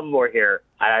 we got a couple more here.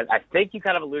 I think you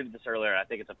kind of alluded to this earlier. I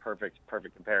think it's a perfect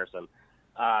comparison.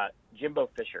 Jimbo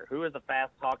Fisher. Who is the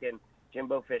fast-talking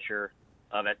Jimbo Fisher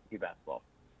of SEC basketball?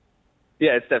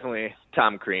 Yeah, it's definitely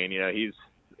Tom Crean. He's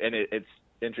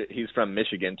from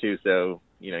Michigan too, so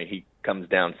he comes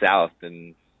down south,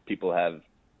 and people have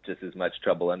just as much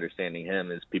trouble understanding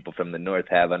him as people from the north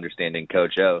have understanding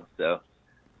Coach O. So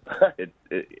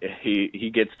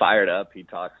he gets fired up. He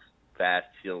talks fast.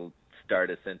 He'll start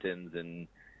a sentence and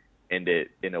end it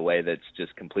in a way that's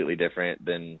just completely different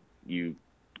than you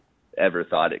ever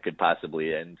thought it could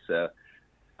possibly end. So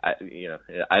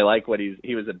I like what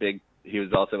he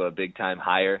was also a big time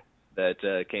hire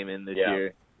that came in this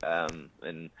year.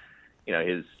 And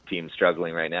his team's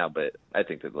struggling right now, but I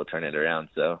think that they'll turn it around.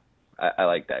 So I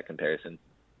like that comparison.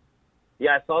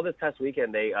 Yeah, I saw this past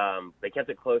weekend. They kept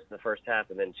it close in the first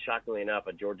half, and then shockingly enough,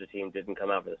 a Georgia team didn't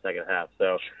come out for the second half.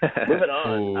 So moving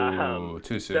on.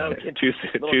 Too soon. So,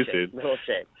 Too soon. Little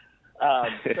shame.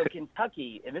 So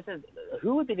Kentucky, and this is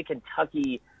who would be the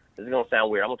Kentucky? This is gonna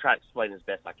sound weird. I'm gonna try to explain as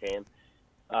best I can.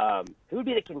 Who would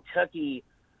be the Kentucky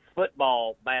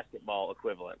football basketball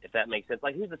equivalent, if that makes sense?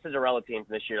 Like, who's the Cinderella team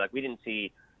from this year? Like, we didn't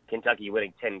see Kentucky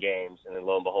winning 10 games, and then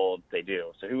lo and behold, they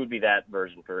do. So who would be that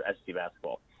version for SEC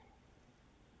basketball?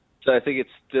 So I think it's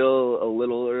still a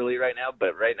little early right now,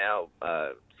 but right now,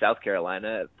 South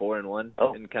Carolina at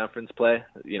 4-1 in conference play.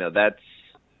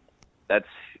 That's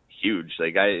huge.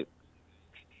 Like I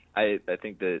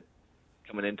think that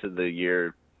coming into the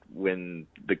year when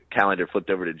the calendar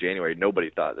flipped over to January, nobody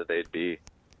thought that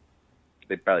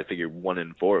they probably figured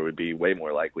 1-4 would be way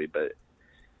more likely, but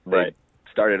they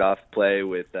started off play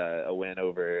with a win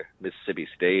over Mississippi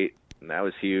State, and that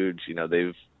was huge.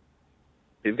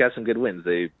 They've got some good wins.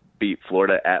 They beat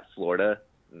Florida at Florida.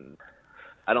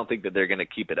 I don't think that they're going to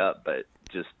keep it up, but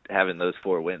just having those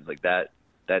 4 wins like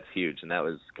that's huge, and that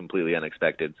was completely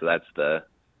unexpected. So that's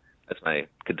my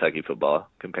Kentucky football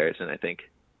comparison, I think.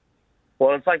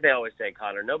 Well, it's like they always say,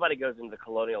 Connor, nobody goes into the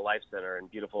Colonial Life Center in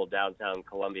beautiful downtown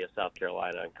Columbia, South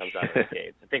Carolina, and comes out of the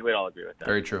gates. I think we'd all agree with that.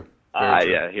 Very true. Yeah,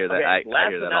 I hear that. Okay, I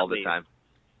hear that all the time.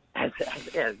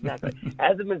 Yeah, exactly.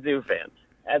 As a Mizzou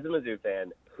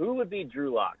fan, who would be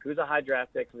Drew Lock? Who's a high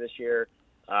draft pick for this year,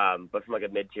 but from like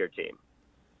a mid-tier team?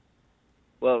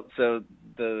 Well, so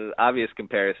the obvious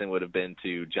comparison would have been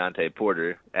to Jonte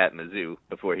Porter at Mizzou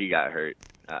before he got hurt.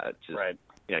 Right.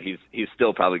 He's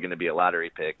still probably going to be a lottery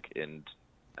pick, and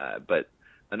but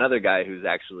another guy who's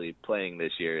actually playing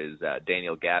this year is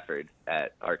Daniel Gafford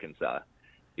at Arkansas.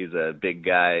 He's a big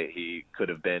guy. He could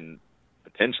have been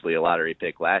potentially a lottery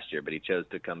pick last year, but he chose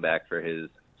to come back for his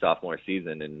sophomore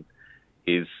season, and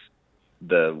he's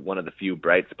one of the few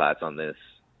bright spots on this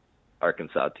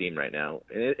Arkansas team right now.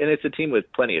 And it's a team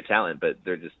with plenty of talent, but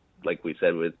they're just, like we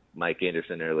said with Mike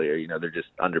Anderson earlier, they're just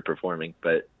underperforming.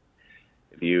 But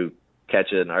if you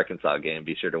catch an Arkansas game,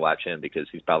 be sure to watch him, because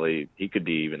he could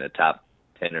be even a top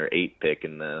 10 or 8 pick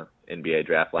in the NBA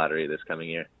draft lottery this coming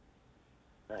year.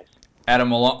 Nice.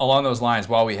 Adam, along those lines,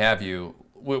 while we have you,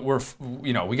 we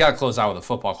got to close out with a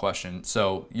football question.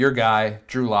 So your guy,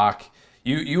 Drew Lock,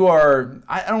 you are,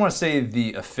 I don't want to say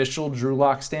the official Drew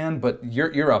Lock stand, but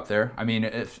you're up there. I mean,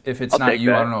 if it's not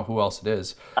you, I don't know who else it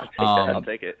is. I'll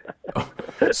take it.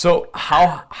 So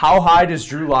how high does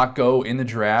Drew Lock go in the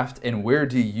draft, and where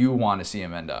do you want to see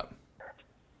him end up?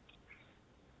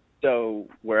 So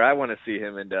where I want to see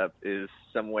him end up is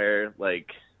somewhere like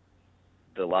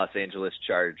the Los Angeles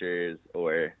Chargers,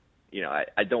 or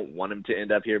I don't want him to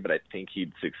end up here, but I think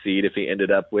he'd succeed if he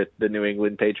ended up with the New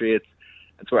England Patriots.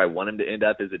 That's where I want him to end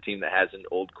up, is a team that has an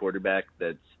old quarterback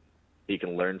that he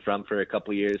can learn from for a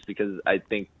couple of years, because I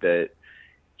think that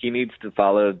he needs to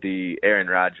follow the Aaron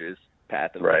Rodgers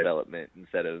path of development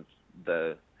instead of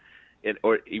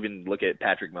or even look at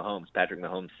Patrick Mahomes. Patrick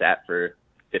Mahomes sat for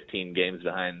 15 games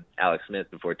behind Alex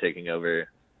Smith before taking over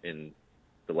in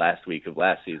the last week of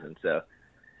last season. So,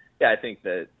 yeah, I think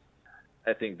that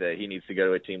he needs to go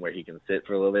to a team where he can sit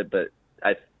for a little bit, but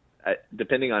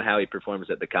depending on how he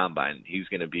performs at the combine, he's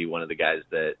going to be one of the guys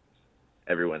that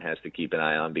everyone has to keep an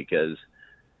eye on, because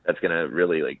that's going to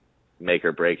really make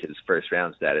or break his first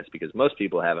round status, because most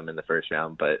people have him in the first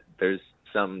round, but there's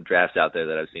some drafts out there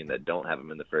that I've seen that don't have him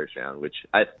in the first round, which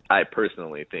I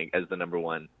personally think, as the number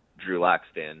one Drew Lock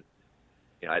stan,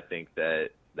 I think that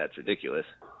that's ridiculous.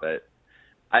 But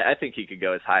I think he could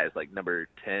go as high as number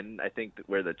 10, I think,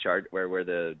 where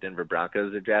the Denver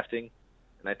Broncos are drafting.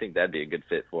 And I think that'd be a good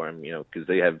fit for him, because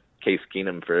they have Case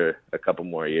Keenum for a couple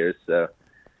more years. So,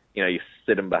 you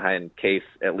sit him behind Case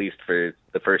at least for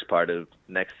the first part of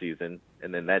next season.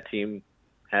 And then that team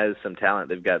has some talent.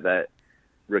 They've got that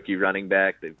rookie running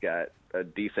back. They've got a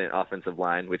decent offensive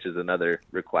line, which is another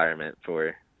requirement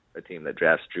for a team that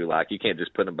drafts Drew Lock. You can't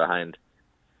just put him behind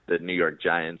the New York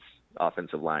Giants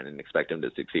offensive line and expect him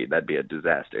to succeed. That'd be a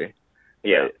disaster.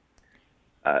 Yeah.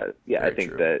 But,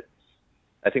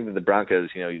 I think that the Broncos,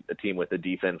 a team with a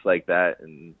defense like that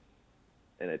and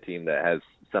a team that has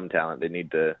some talent, they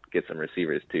need to get some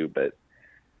receivers too. But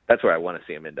that's where I want to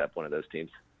see him end up, one of those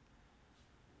teams.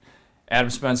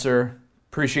 Adam Spencer,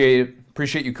 appreciate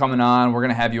you coming on. We're going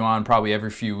to have you on probably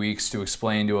every few weeks to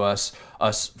explain to us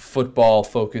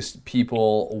football-focused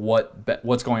people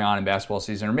what's going on in basketball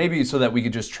season, or maybe so that we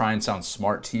could just try and sound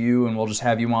smart to you, and we'll just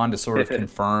have you on to sort of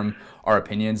confirm our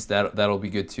opinions. That'll be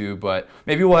good too. But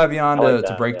maybe we'll have you on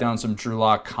to break down some Drew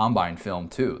Lock combine film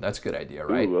too. That's a good idea,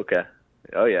 right? Ooh, okay.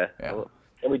 Oh yeah.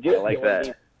 And we do like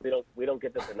that. we don't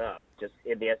get this enough, just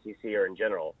in the SEC or in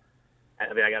general.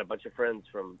 I mean, I got a bunch of friends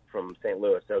from St.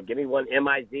 Louis, so give me one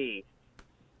MIZ.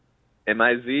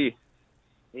 MIZ.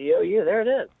 COU, there it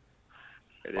is.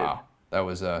 Wow, that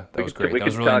was great. We That was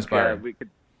could really talk, inspiring. We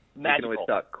can Magical. always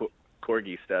talk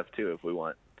corgi stuff too if we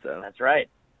want. So That's right.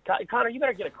 Connor, you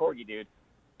better get a corgi, dude.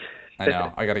 I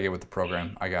know. I got to get with the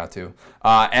program. I got to.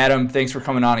 Adam, thanks for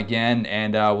coming on again,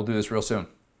 and we'll do this real soon.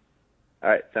 all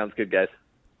right, sounds good, guys.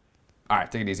 All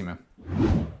right, take it easy, man.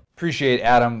 Appreciate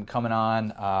Adam coming on.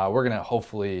 We're going to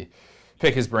hopefully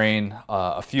pick his brain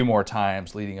a few more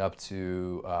times leading up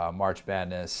to March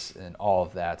Madness and all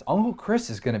of that. Uncle Chris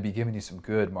is going to be giving you some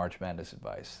good March Madness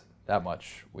advice. That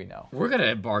much we know. We're going to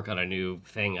embark on a new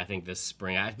thing, I think, this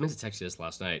spring. I meant to text you this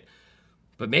last night.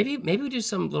 But maybe we do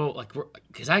some little, like,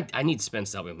 because I need Spence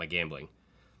to help me with my gambling.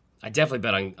 I definitely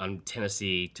bet on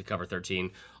Tennessee to cover 13.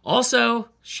 Also,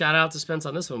 shout out to Spence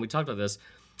on this one. We talked about this.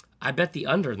 I bet the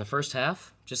under in the first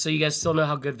half, just so you guys still know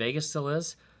how good Vegas still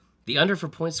is. The under for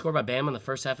points scored by Bama in the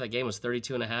first half of that game was 32.5.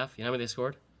 You know how many they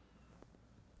scored?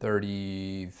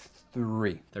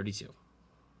 33. 32.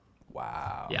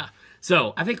 Wow. Yeah.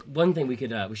 So I think one thing we should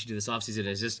do this offseason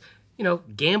is just,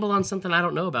 gamble on something I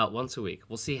don't know about once a week.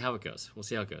 We'll see how it goes. I'm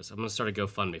going to start a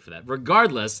GoFundMe for that.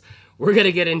 Regardless, we're going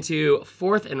to get into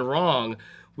fourth and wrong.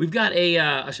 We've got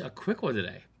a quick one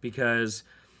today because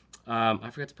I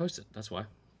forgot to post it. That's why.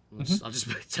 I'll just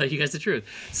tell you guys the truth.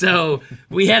 So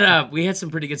we had some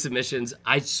pretty good submissions.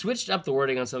 I switched up the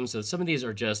wording on some, so some of these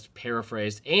are just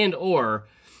paraphrased and or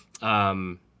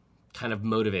kind of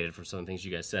motivated from some of the things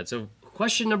you guys said. So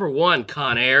question number 1,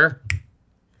 Con Air.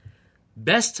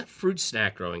 Best fruit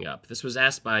snack growing up. This was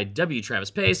asked by W.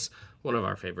 Travis Pace, one of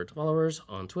our favorite followers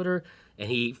on Twitter. And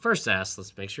he first asked,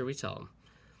 let's make sure we tell him,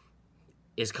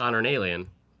 is Connor an alien?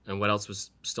 And what else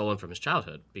was stolen from his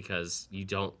childhood? Because you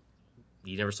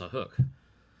never saw Hook.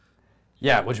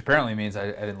 Yeah, which apparently means I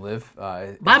didn't live.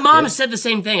 My mom has said the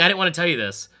same thing. I didn't want to tell you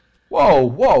this.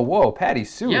 Whoa. Patty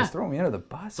Sue Yeah. is throwing me under the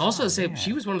bus. It's also the same. Man.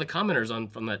 She was one of the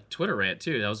commenters from that Twitter rant,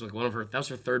 too. That was like that was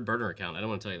her third burner account. I don't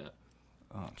want to tell you that.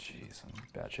 Oh, jeez. I'm in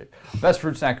bad shape. Best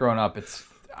fruit snack growing up,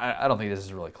 I don't think this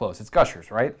is really close. It's Gushers,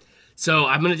 right? So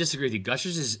I'm going to disagree with you.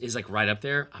 Gushers is like right up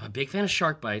there. I'm a big fan of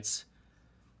Shark Bites.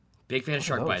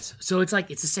 So it's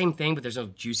the same thing, but there's no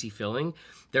juicy filling.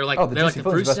 They're like the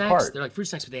fruit snacks. Part. They're like fruit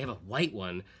snacks, but they have a white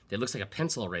one that looks like a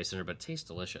pencil eraser, but it tastes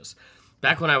delicious.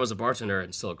 Back when I was a bartender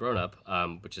and still a grown-up,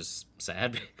 which is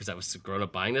sad because I was a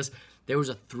grown-up buying this, there was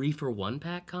a 3-for-1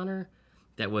 pack, Connor,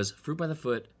 that was fruit by the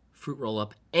foot, fruit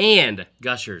roll-up, and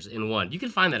Gushers in one. You can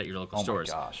find that at your local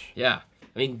stores. Oh, my gosh. Yeah.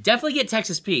 I mean, definitely get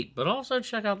Texas Pete, but also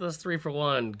check out this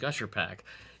 3-for-1 Gusher pack,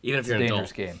 even if you're an adult.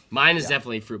 Dangerous game. Mine is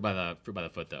definitely fruit by the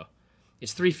foot, though.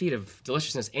 It's 3 feet of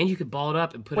deliciousness, and you could ball it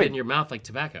up and put it in your mouth like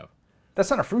tobacco.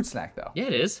 That's not a fruit snack, though. Yeah,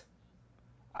 it is.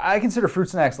 I consider fruit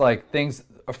snacks like things.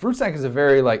 A fruit snack is a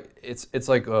very it's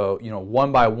like a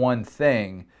one by one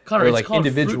thing. Connor, it's like called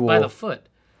individual. fruit by the foot.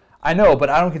 I know, but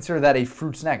I don't consider that a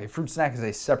fruit snack. A fruit snack is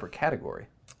a separate category.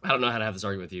 I don't know how to have this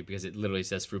argument with you because it literally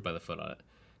says fruit by the foot on it.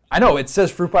 I know it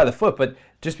says fruit by the foot, but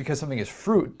just because something is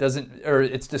fruit or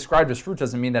it's described as fruit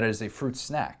doesn't mean that it is a fruit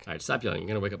snack. All right, stop yelling. You're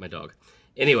going to wake up my dog.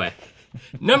 Anyway,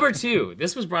 number 2.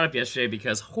 This was brought up yesterday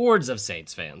because hordes of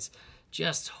Saints fans,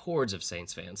 just hordes of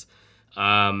Saints fans,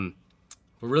 were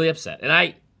really upset. And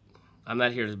I'm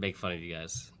not here to make fun of you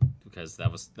guys because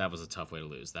that was a tough way to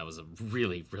lose. That was a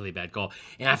really, really bad call.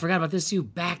 And I forgot about this too,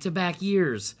 back-to-back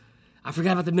years. I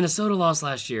forgot about the Minnesota loss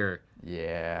last year.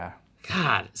 Yeah.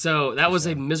 God. So that was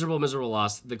a miserable, miserable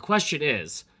loss. The question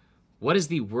is, what is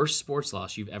the worst sports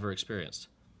loss you've ever experienced?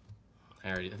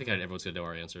 I think everyone's going to know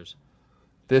our answers.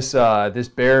 This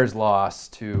Bears loss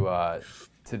to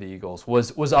the Eagles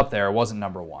was up there. It wasn't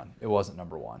number one.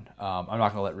 I'm not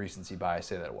going to let recency bias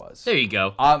say that it was. There you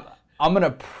go. I'm going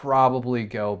to probably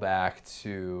go back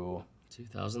to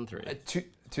 2003.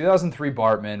 2003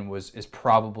 Bartman is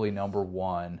probably number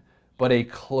one, but a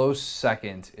close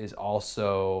second is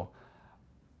also,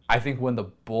 I think, when the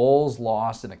Bulls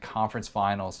lost in the conference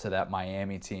finals to that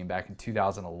Miami team back in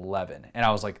 2011, and that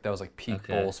was like peak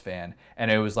Bulls fan, and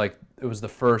it was the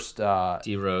first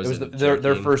D Rose. It was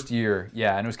their first year,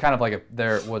 yeah, and it was kind of like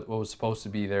what was supposed to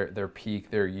be their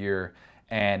peak, their year,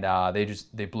 and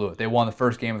they blew it. They won the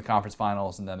first game of the conference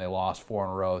finals, and then they lost 4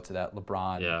 in a row to that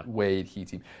LeBron Wade Heat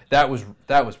team. That was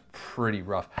pretty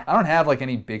rough. I don't have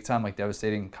any big time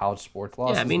devastating college sports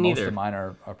losses. Yeah, me neither. Most of mine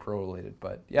are pro related,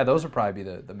 but yeah, those would probably be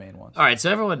the main ones. All right, so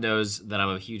everyone knows that I'm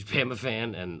a huge Bama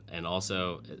fan, and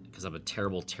also because I'm a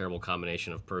terrible, terrible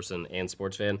combination of person and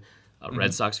sports fan, a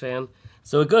Red Sox fan.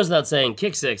 So it goes without saying,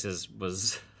 Kick Six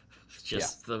was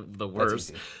Just the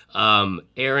worst. easy.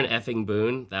 Aaron effing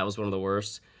Boone, that was one of the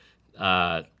worst.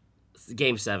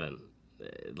 Game 7,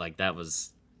 like that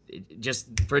was just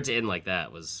for it to end like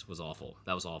that was awful.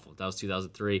 That was awful. That was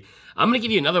 2003. I'm gonna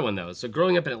give you another one though. So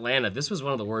growing up in Atlanta, this was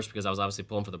one of the worst because I was obviously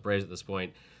pulling for the Braves at this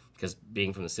point because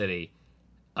being from the city.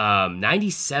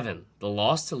 97, the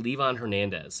loss to Levon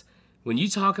Hernandez. When you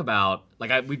talk about,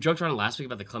 like we joked around last week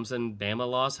about the Clemson-Bama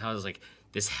loss, how it was like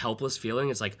this helpless feeling.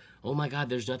 It's like, oh my God,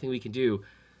 there's nothing we can do.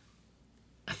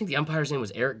 I think the umpire's name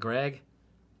was Eric Gregg.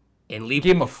 And Gave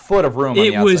him a foot of room on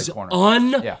the outside corner. It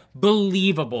was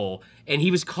unbelievable. And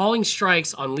he was calling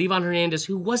strikes on Levon Hernandez,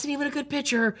 who wasn't even a good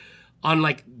pitcher, on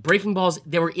like breaking balls.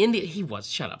 They were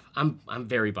shut up. I'm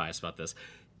very biased about this.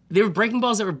 They were breaking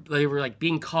balls they were like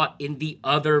being caught in the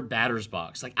other batter's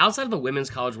box. Like outside of the Women's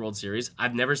College World Series,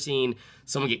 I've never seen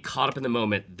someone get caught up in the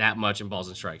moment that much in balls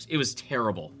and strikes. It was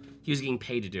terrible. He was getting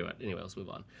paid to do it. Anyway, let's move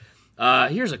on.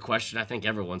 Here's a question I think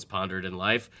everyone's pondered in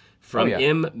life from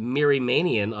M.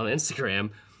 Mirimanian on Instagram.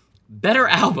 Better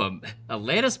album,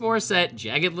 Alanis Morissette,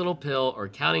 Jagged Little Pill, or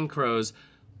Counting Crows,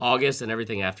 August and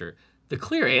everything after? The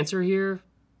clear answer here,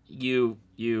 you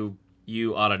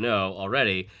ought to know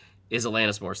already, is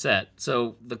Alanis Morissette.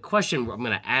 So the question I'm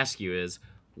going to ask you is,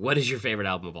 what is your favorite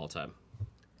album of all time?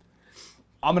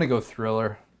 I'm going to go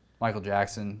Thriller, Michael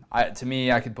Jackson. To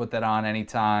me, I could put that on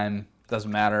anytime.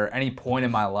 Doesn't matter. Any point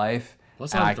in my life.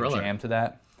 What's on Thriller? I can jam to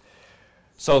that.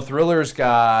 So Thriller's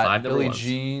got Billie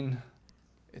Jean.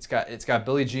 It's got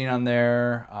Billie Jean on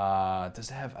there. Does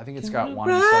it have? I think it's got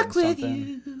Wanna Be Starting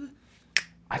Something. You.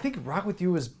 I think Rock With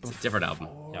You was before. It's a different album.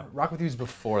 Yep. Rock With You was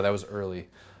before. That was early.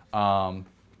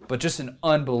 But just an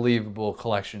unbelievable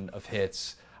collection of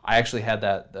hits. I actually had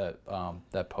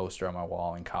that poster on my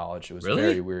wall in college. It was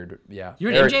very weird. Yeah.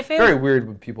 You're an MJ fan? Very weird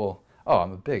when people.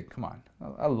 Oh, come on.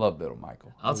 I love Little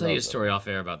Michael. I'll tell you a story off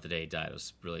air about the day he died. It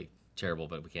was really terrible,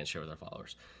 but we can't share with our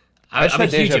followers. I'm a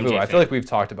huge MJ fan. I feel like we've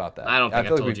talked about that. I don't think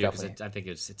I've told you because I think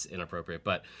it's inappropriate,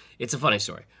 but it's a funny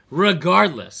story.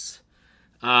 Regardless,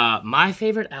 my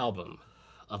favorite album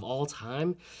of all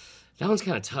time, that one's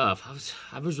kind of tough.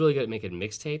 I was really good at making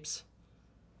mixtapes.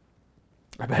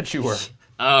 I bet you were.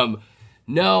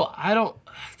 No, I don't.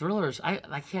 Thrillers,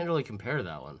 I can't really compare to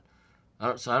that one.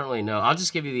 So I don't really know. I'll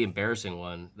just give you the embarrassing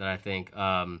one that I think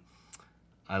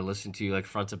I listened to like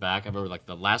front to back. I remember like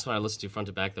the last one I listened to front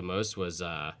to back the most was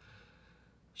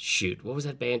what was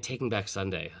that band? Taking Back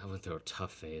Sunday. I went through a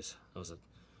tough phase. I don't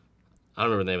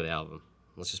remember the name of the album.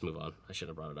 Let's just move on. I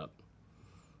shouldn't have brought it up.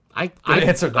 I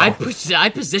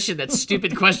positioned that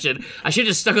stupid question. I should have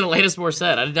just stuck with the latest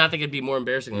Morissette. I did not think it'd be more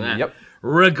embarrassing than that. Yep.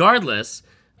 Regardless,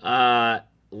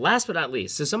 last but not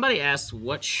least, so somebody asked,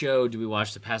 what show do we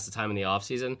watch to pass the time in the off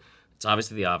season? It's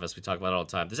obviously The Office. We talk about it all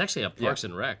the time. There's actually a Parks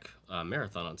and Rec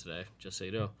marathon on today, just so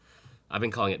you know. I've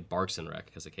been calling it Barks and Rec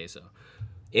because of queso.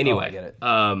 Anyway, I get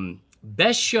it.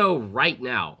 Best show right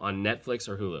now on Netflix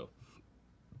or Hulu?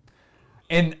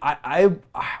 And I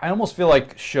almost feel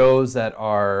like shows that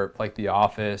are like The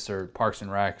Office or Parks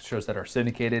and Rec, shows that are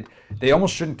syndicated, they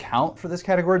almost shouldn't count for this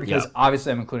category because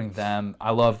obviously I'm including them.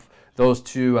 I love those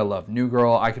two. I love New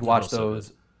Girl. I could watch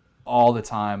those all the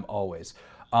time, always.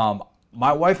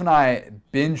 My wife and I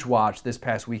binge watched this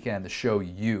past weekend the show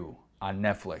You on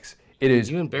Netflix. It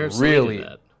is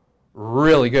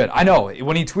really good. I know.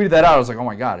 When he tweeted that out, I was like, oh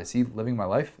my God, is he living my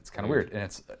life? It's kind of weird. And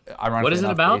it's ironically what is it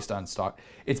about? Based on stock.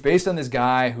 It's based on this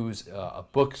guy who's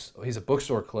he's a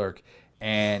bookstore clerk,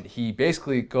 and he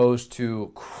basically goes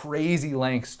to crazy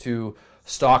lengths to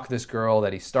stalk this girl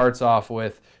that he starts off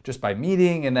with just by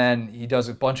meeting, and then he does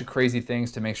a bunch of crazy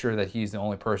things to make sure that he's the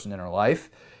only person in her life.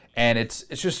 And it's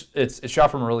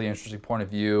shot from a really interesting point of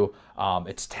view.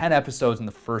 It's 10 episodes in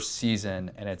the first season,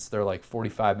 and they're like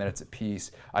 45 minutes apiece.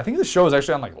 I think the show is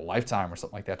actually on like Lifetime or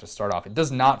something like that to start off. It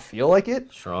does not feel like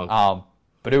it. Strong.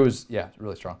 But it was,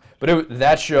 really strong. But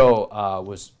that show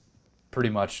was pretty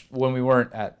much, when we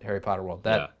weren't at Harry Potter World,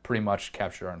 pretty much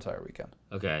captured our entire weekend.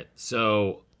 Okay,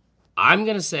 so I'm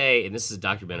going to say, and this is a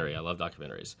documentary. I love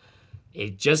documentaries.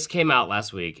 It just came out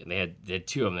last week, and they had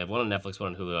two of them. They have one on Netflix,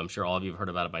 one on Hulu. I'm sure all of you have heard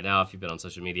about it by now if you've been on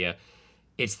social media.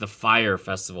 It's the Fire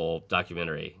Festival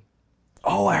documentary.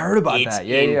 Oh, I heard about that.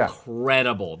 Yeah, It's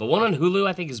incredible. The one on Hulu,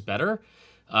 I think, is better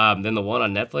than the one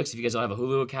on Netflix. If you guys don't have a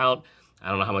Hulu account, I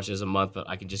don't know how much it is a month, but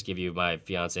I can just give you my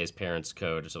fiance's parents'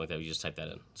 code or something like that. You just type that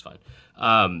in. It's fine.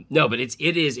 No, but it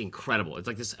is incredible. It's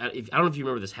like this. I don't know if you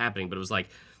remember this happening, but it was like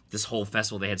this whole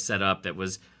festival they had set up that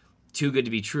was too good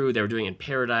to be true. They were doing it in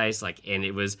Paradise, and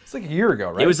it was... It's like a year ago,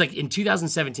 right? It was like in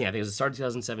 2017. I think it was the start of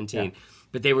 2017. Yeah.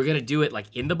 But they were going to do it like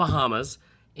in the Bahamas,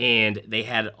 and they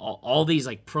had all these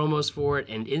like promos for it,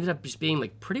 and it ended up just being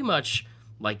like pretty much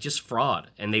like just fraud,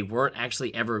 and they weren't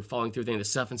actually ever following through with any of this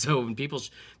stuff. And so when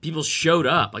people showed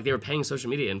up, like they were paying social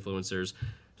media influencers.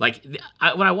 Like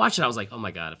when I watched it, I was like, oh my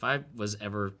God, if I was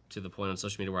ever to the point on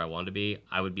social media where I wanted to be,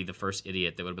 I would be the first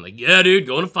idiot that would have been like, yeah, dude,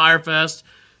 going to Firefest.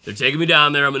 They're taking me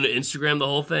down there. I'm going to Instagram the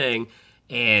whole thing.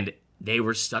 And they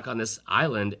were stuck on this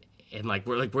island. And I'm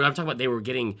talking about, there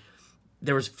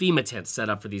was FEMA tents set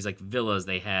up for these like villas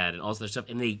they had and all this other stuff.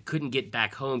 And they couldn't get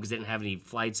back home because they didn't have any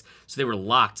flights. So they were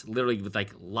locked, literally with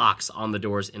like locks on the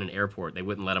doors in an airport. They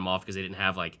wouldn't let them off because they didn't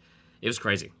have it was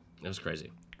crazy. It was crazy.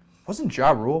 Wasn't Ja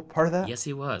Rule part of that? Yes,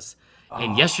 he was.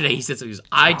 And yesterday he said something.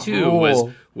 I too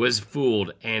was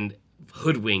fooled and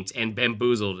hoodwinked and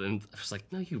bamboozled, and I was like,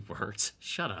 "No, you weren't.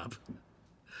 Shut up."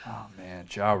 Oh man,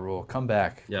 Ja Rule, come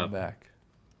back, Yep. come back.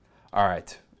 All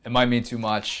right, it might mean too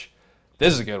much.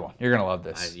 This is a good one. You're gonna love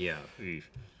this. Yeah.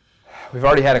 We've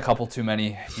already had a couple too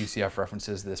many UCF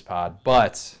references this pod,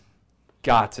 but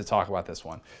got to talk about this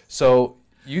one. So.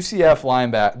 The UCF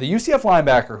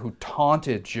linebacker who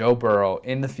taunted Joe Burrow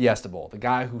in the Fiesta Bowl, the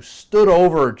guy who stood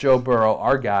over Joe Burrow,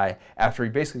 our guy, after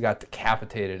he basically got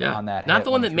decapitated on that hit. Not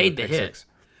the one that made the hit.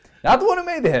 Not the one who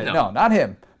made the hit. No, not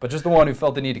him. But just the one who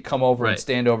felt the need to come over and Right.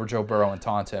 stand over Joe Burrow and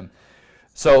taunt him.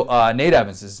 So Nate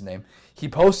Evans is his name. He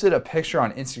posted a picture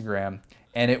on Instagram,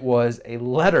 and it was a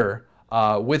letter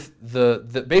with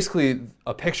the basically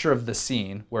a picture of the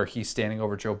scene where he's standing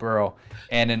over Joe Burrow,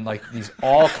 and in like these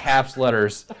all caps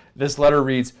letters, this letter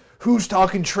reads, "Who's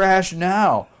talking trash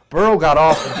now? Burrow got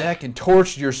off the deck and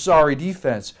torched your sorry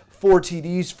defense. 4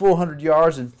 TDs, 400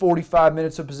 yards, and 45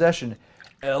 minutes of possession.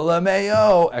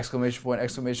 LMAO! Exclamation point!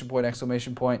 Exclamation point!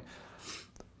 Exclamation point!"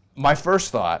 My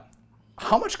first thought: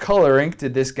 how much color ink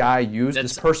did this guy use?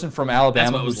 This person from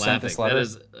Alabama who sent this letter.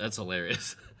 That's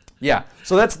hilarious. Yeah,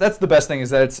 so that's the best thing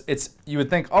is that it's you would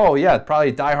think, oh yeah, probably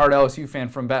a diehard LSU fan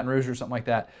from Baton Rouge or something like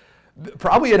that.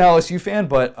 Probably an LSU fan,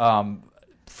 but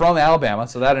from Alabama,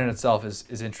 so that in itself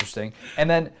is interesting. And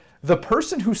then the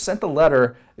person who sent the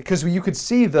letter, because you could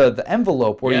see the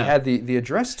envelope where he had the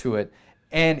address to it,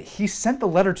 and he sent the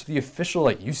letter to the official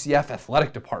like UCF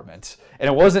athletic department, and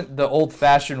it wasn't the old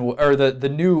fashioned or the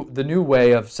new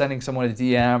way of sending someone a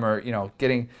DM or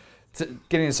getting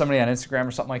to somebody on Instagram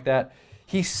or something like that.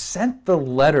 He sent the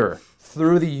letter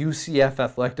through the UCF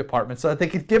athletic department so that they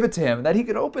could give it to him and that he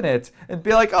could open it and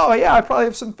be like, oh, yeah, I probably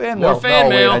have some fan mail. More fan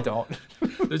mail. Wait, I don't.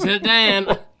 Lieutenant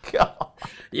Dan. God.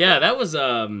 Yeah, that was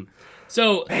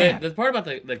so the part about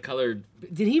the color,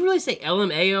 did he really say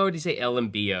LMAO or did he say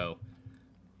LMBO?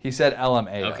 He said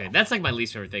LMAO. Okay, that's like my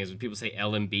least favorite thing is when people say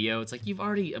LMBO. It's like you've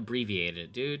already abbreviated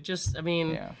it, dude.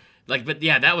 But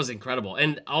yeah, that was incredible.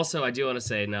 And also I do want to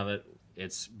say, now that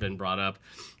it's been brought up,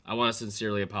 I want to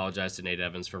sincerely apologize to Nate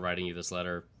Evans for writing you this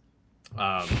letter.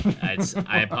 I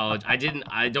apologize.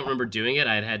 I don't remember doing it.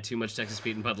 I had too much Texas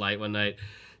Pete and Bud Light one night,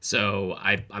 so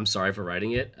I'm sorry for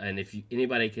writing it. And if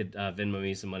anybody could Venmo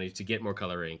me some money to get more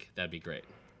color ink, that'd be great.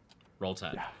 Roll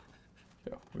Tide.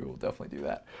 Yeah, we will definitely do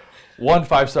that. 1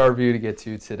 5-star review to get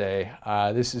to today.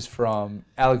 This is from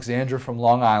Alexandra from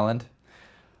Long Island.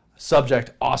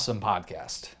 Subject: awesome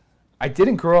podcast. I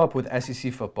didn't grow up with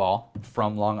SEC football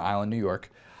from Long Island, New York.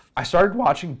 I started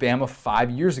watching Bama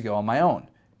 5 years ago on my own.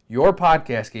 Your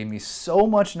podcast gave me so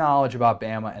much knowledge about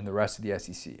Bama and the rest of the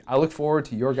SEC. I look forward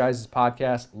to your guys'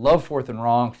 podcast. Love Fourth and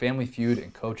Wrong, Family Feud,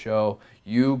 and Coach O.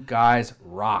 You guys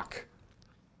rock.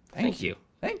 Thank you.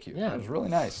 Thank you. Yeah. That was really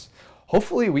nice.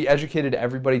 Hopefully we educated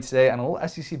everybody today on a little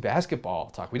SEC basketball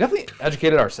talk. We definitely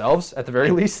educated ourselves at the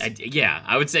very least.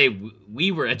 I would say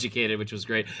we were educated, which was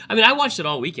great. I mean, I watched it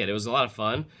all weekend. It was a lot of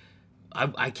fun.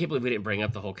 I can't believe we didn't bring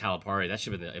up the whole Calipari. That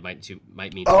should have been, it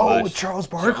might mean too much. Oh, Charles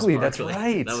Barkley, that's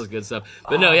right. That was good stuff.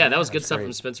 But that was good stuff great.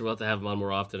 From Spencer. We'll have to have him on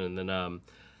more often. And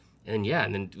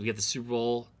then we get the Super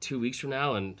Bowl 2 weeks from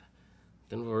now, and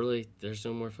then there's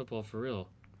no more football for real.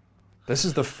 This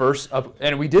is the first,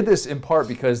 and we did this in part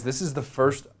because this is the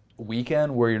first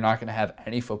weekend where you're not going to have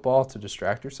any football to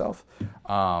distract yourself.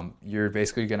 You're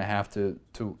basically going to have to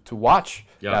watch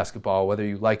basketball whether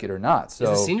you like it or not.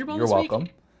 So is the Senior Bowl you're this welcome.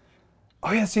 Week?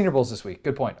 Oh yeah, Senior Bowl's this week.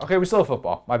 Good point. Okay, we still have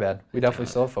football. My bad. We definitely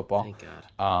still have football. Thank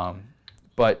God.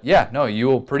 But yeah, no, you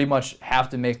will pretty much have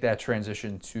to make that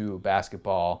transition to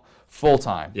basketball full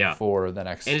time for the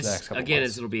next couple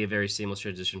months. It'll be a very seamless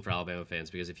transition for Alabama fans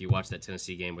because if you watch that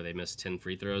Tennessee game where they missed 10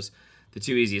 free throws, the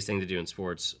two easiest things to do in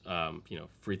sports,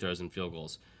 free throws and field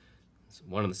goals, it's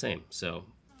one and the same. So,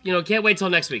 can't wait till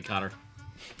next week, Connor.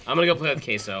 I'm gonna go play with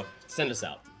Queso. Send us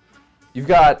out. You've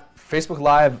got Facebook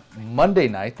Live Monday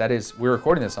night. That is, we're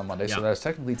recording this on Monday, so that is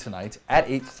technically tonight at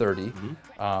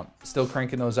 8:30. Still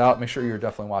cranking those out. Make sure you're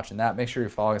definitely watching that. Make sure you're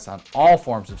following us on all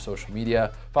forms of social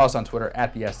media. Follow us on Twitter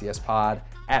at the SDS Pod,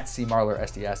 at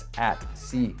CMarlerSDS, at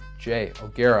CJ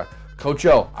O'Gara. Coach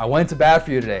O, I went to bat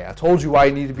for you today. I told you why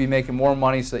you need to be making more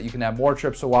money so that you can have more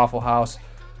trips to Waffle House.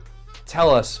 Tell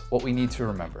us what we need to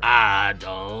remember. I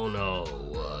don't know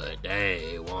what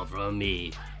they want from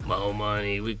me. More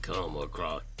money we come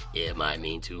across. It might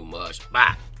mean too much.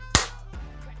 Bye.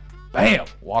 Bam!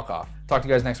 Walk off. Talk to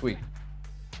you guys next week.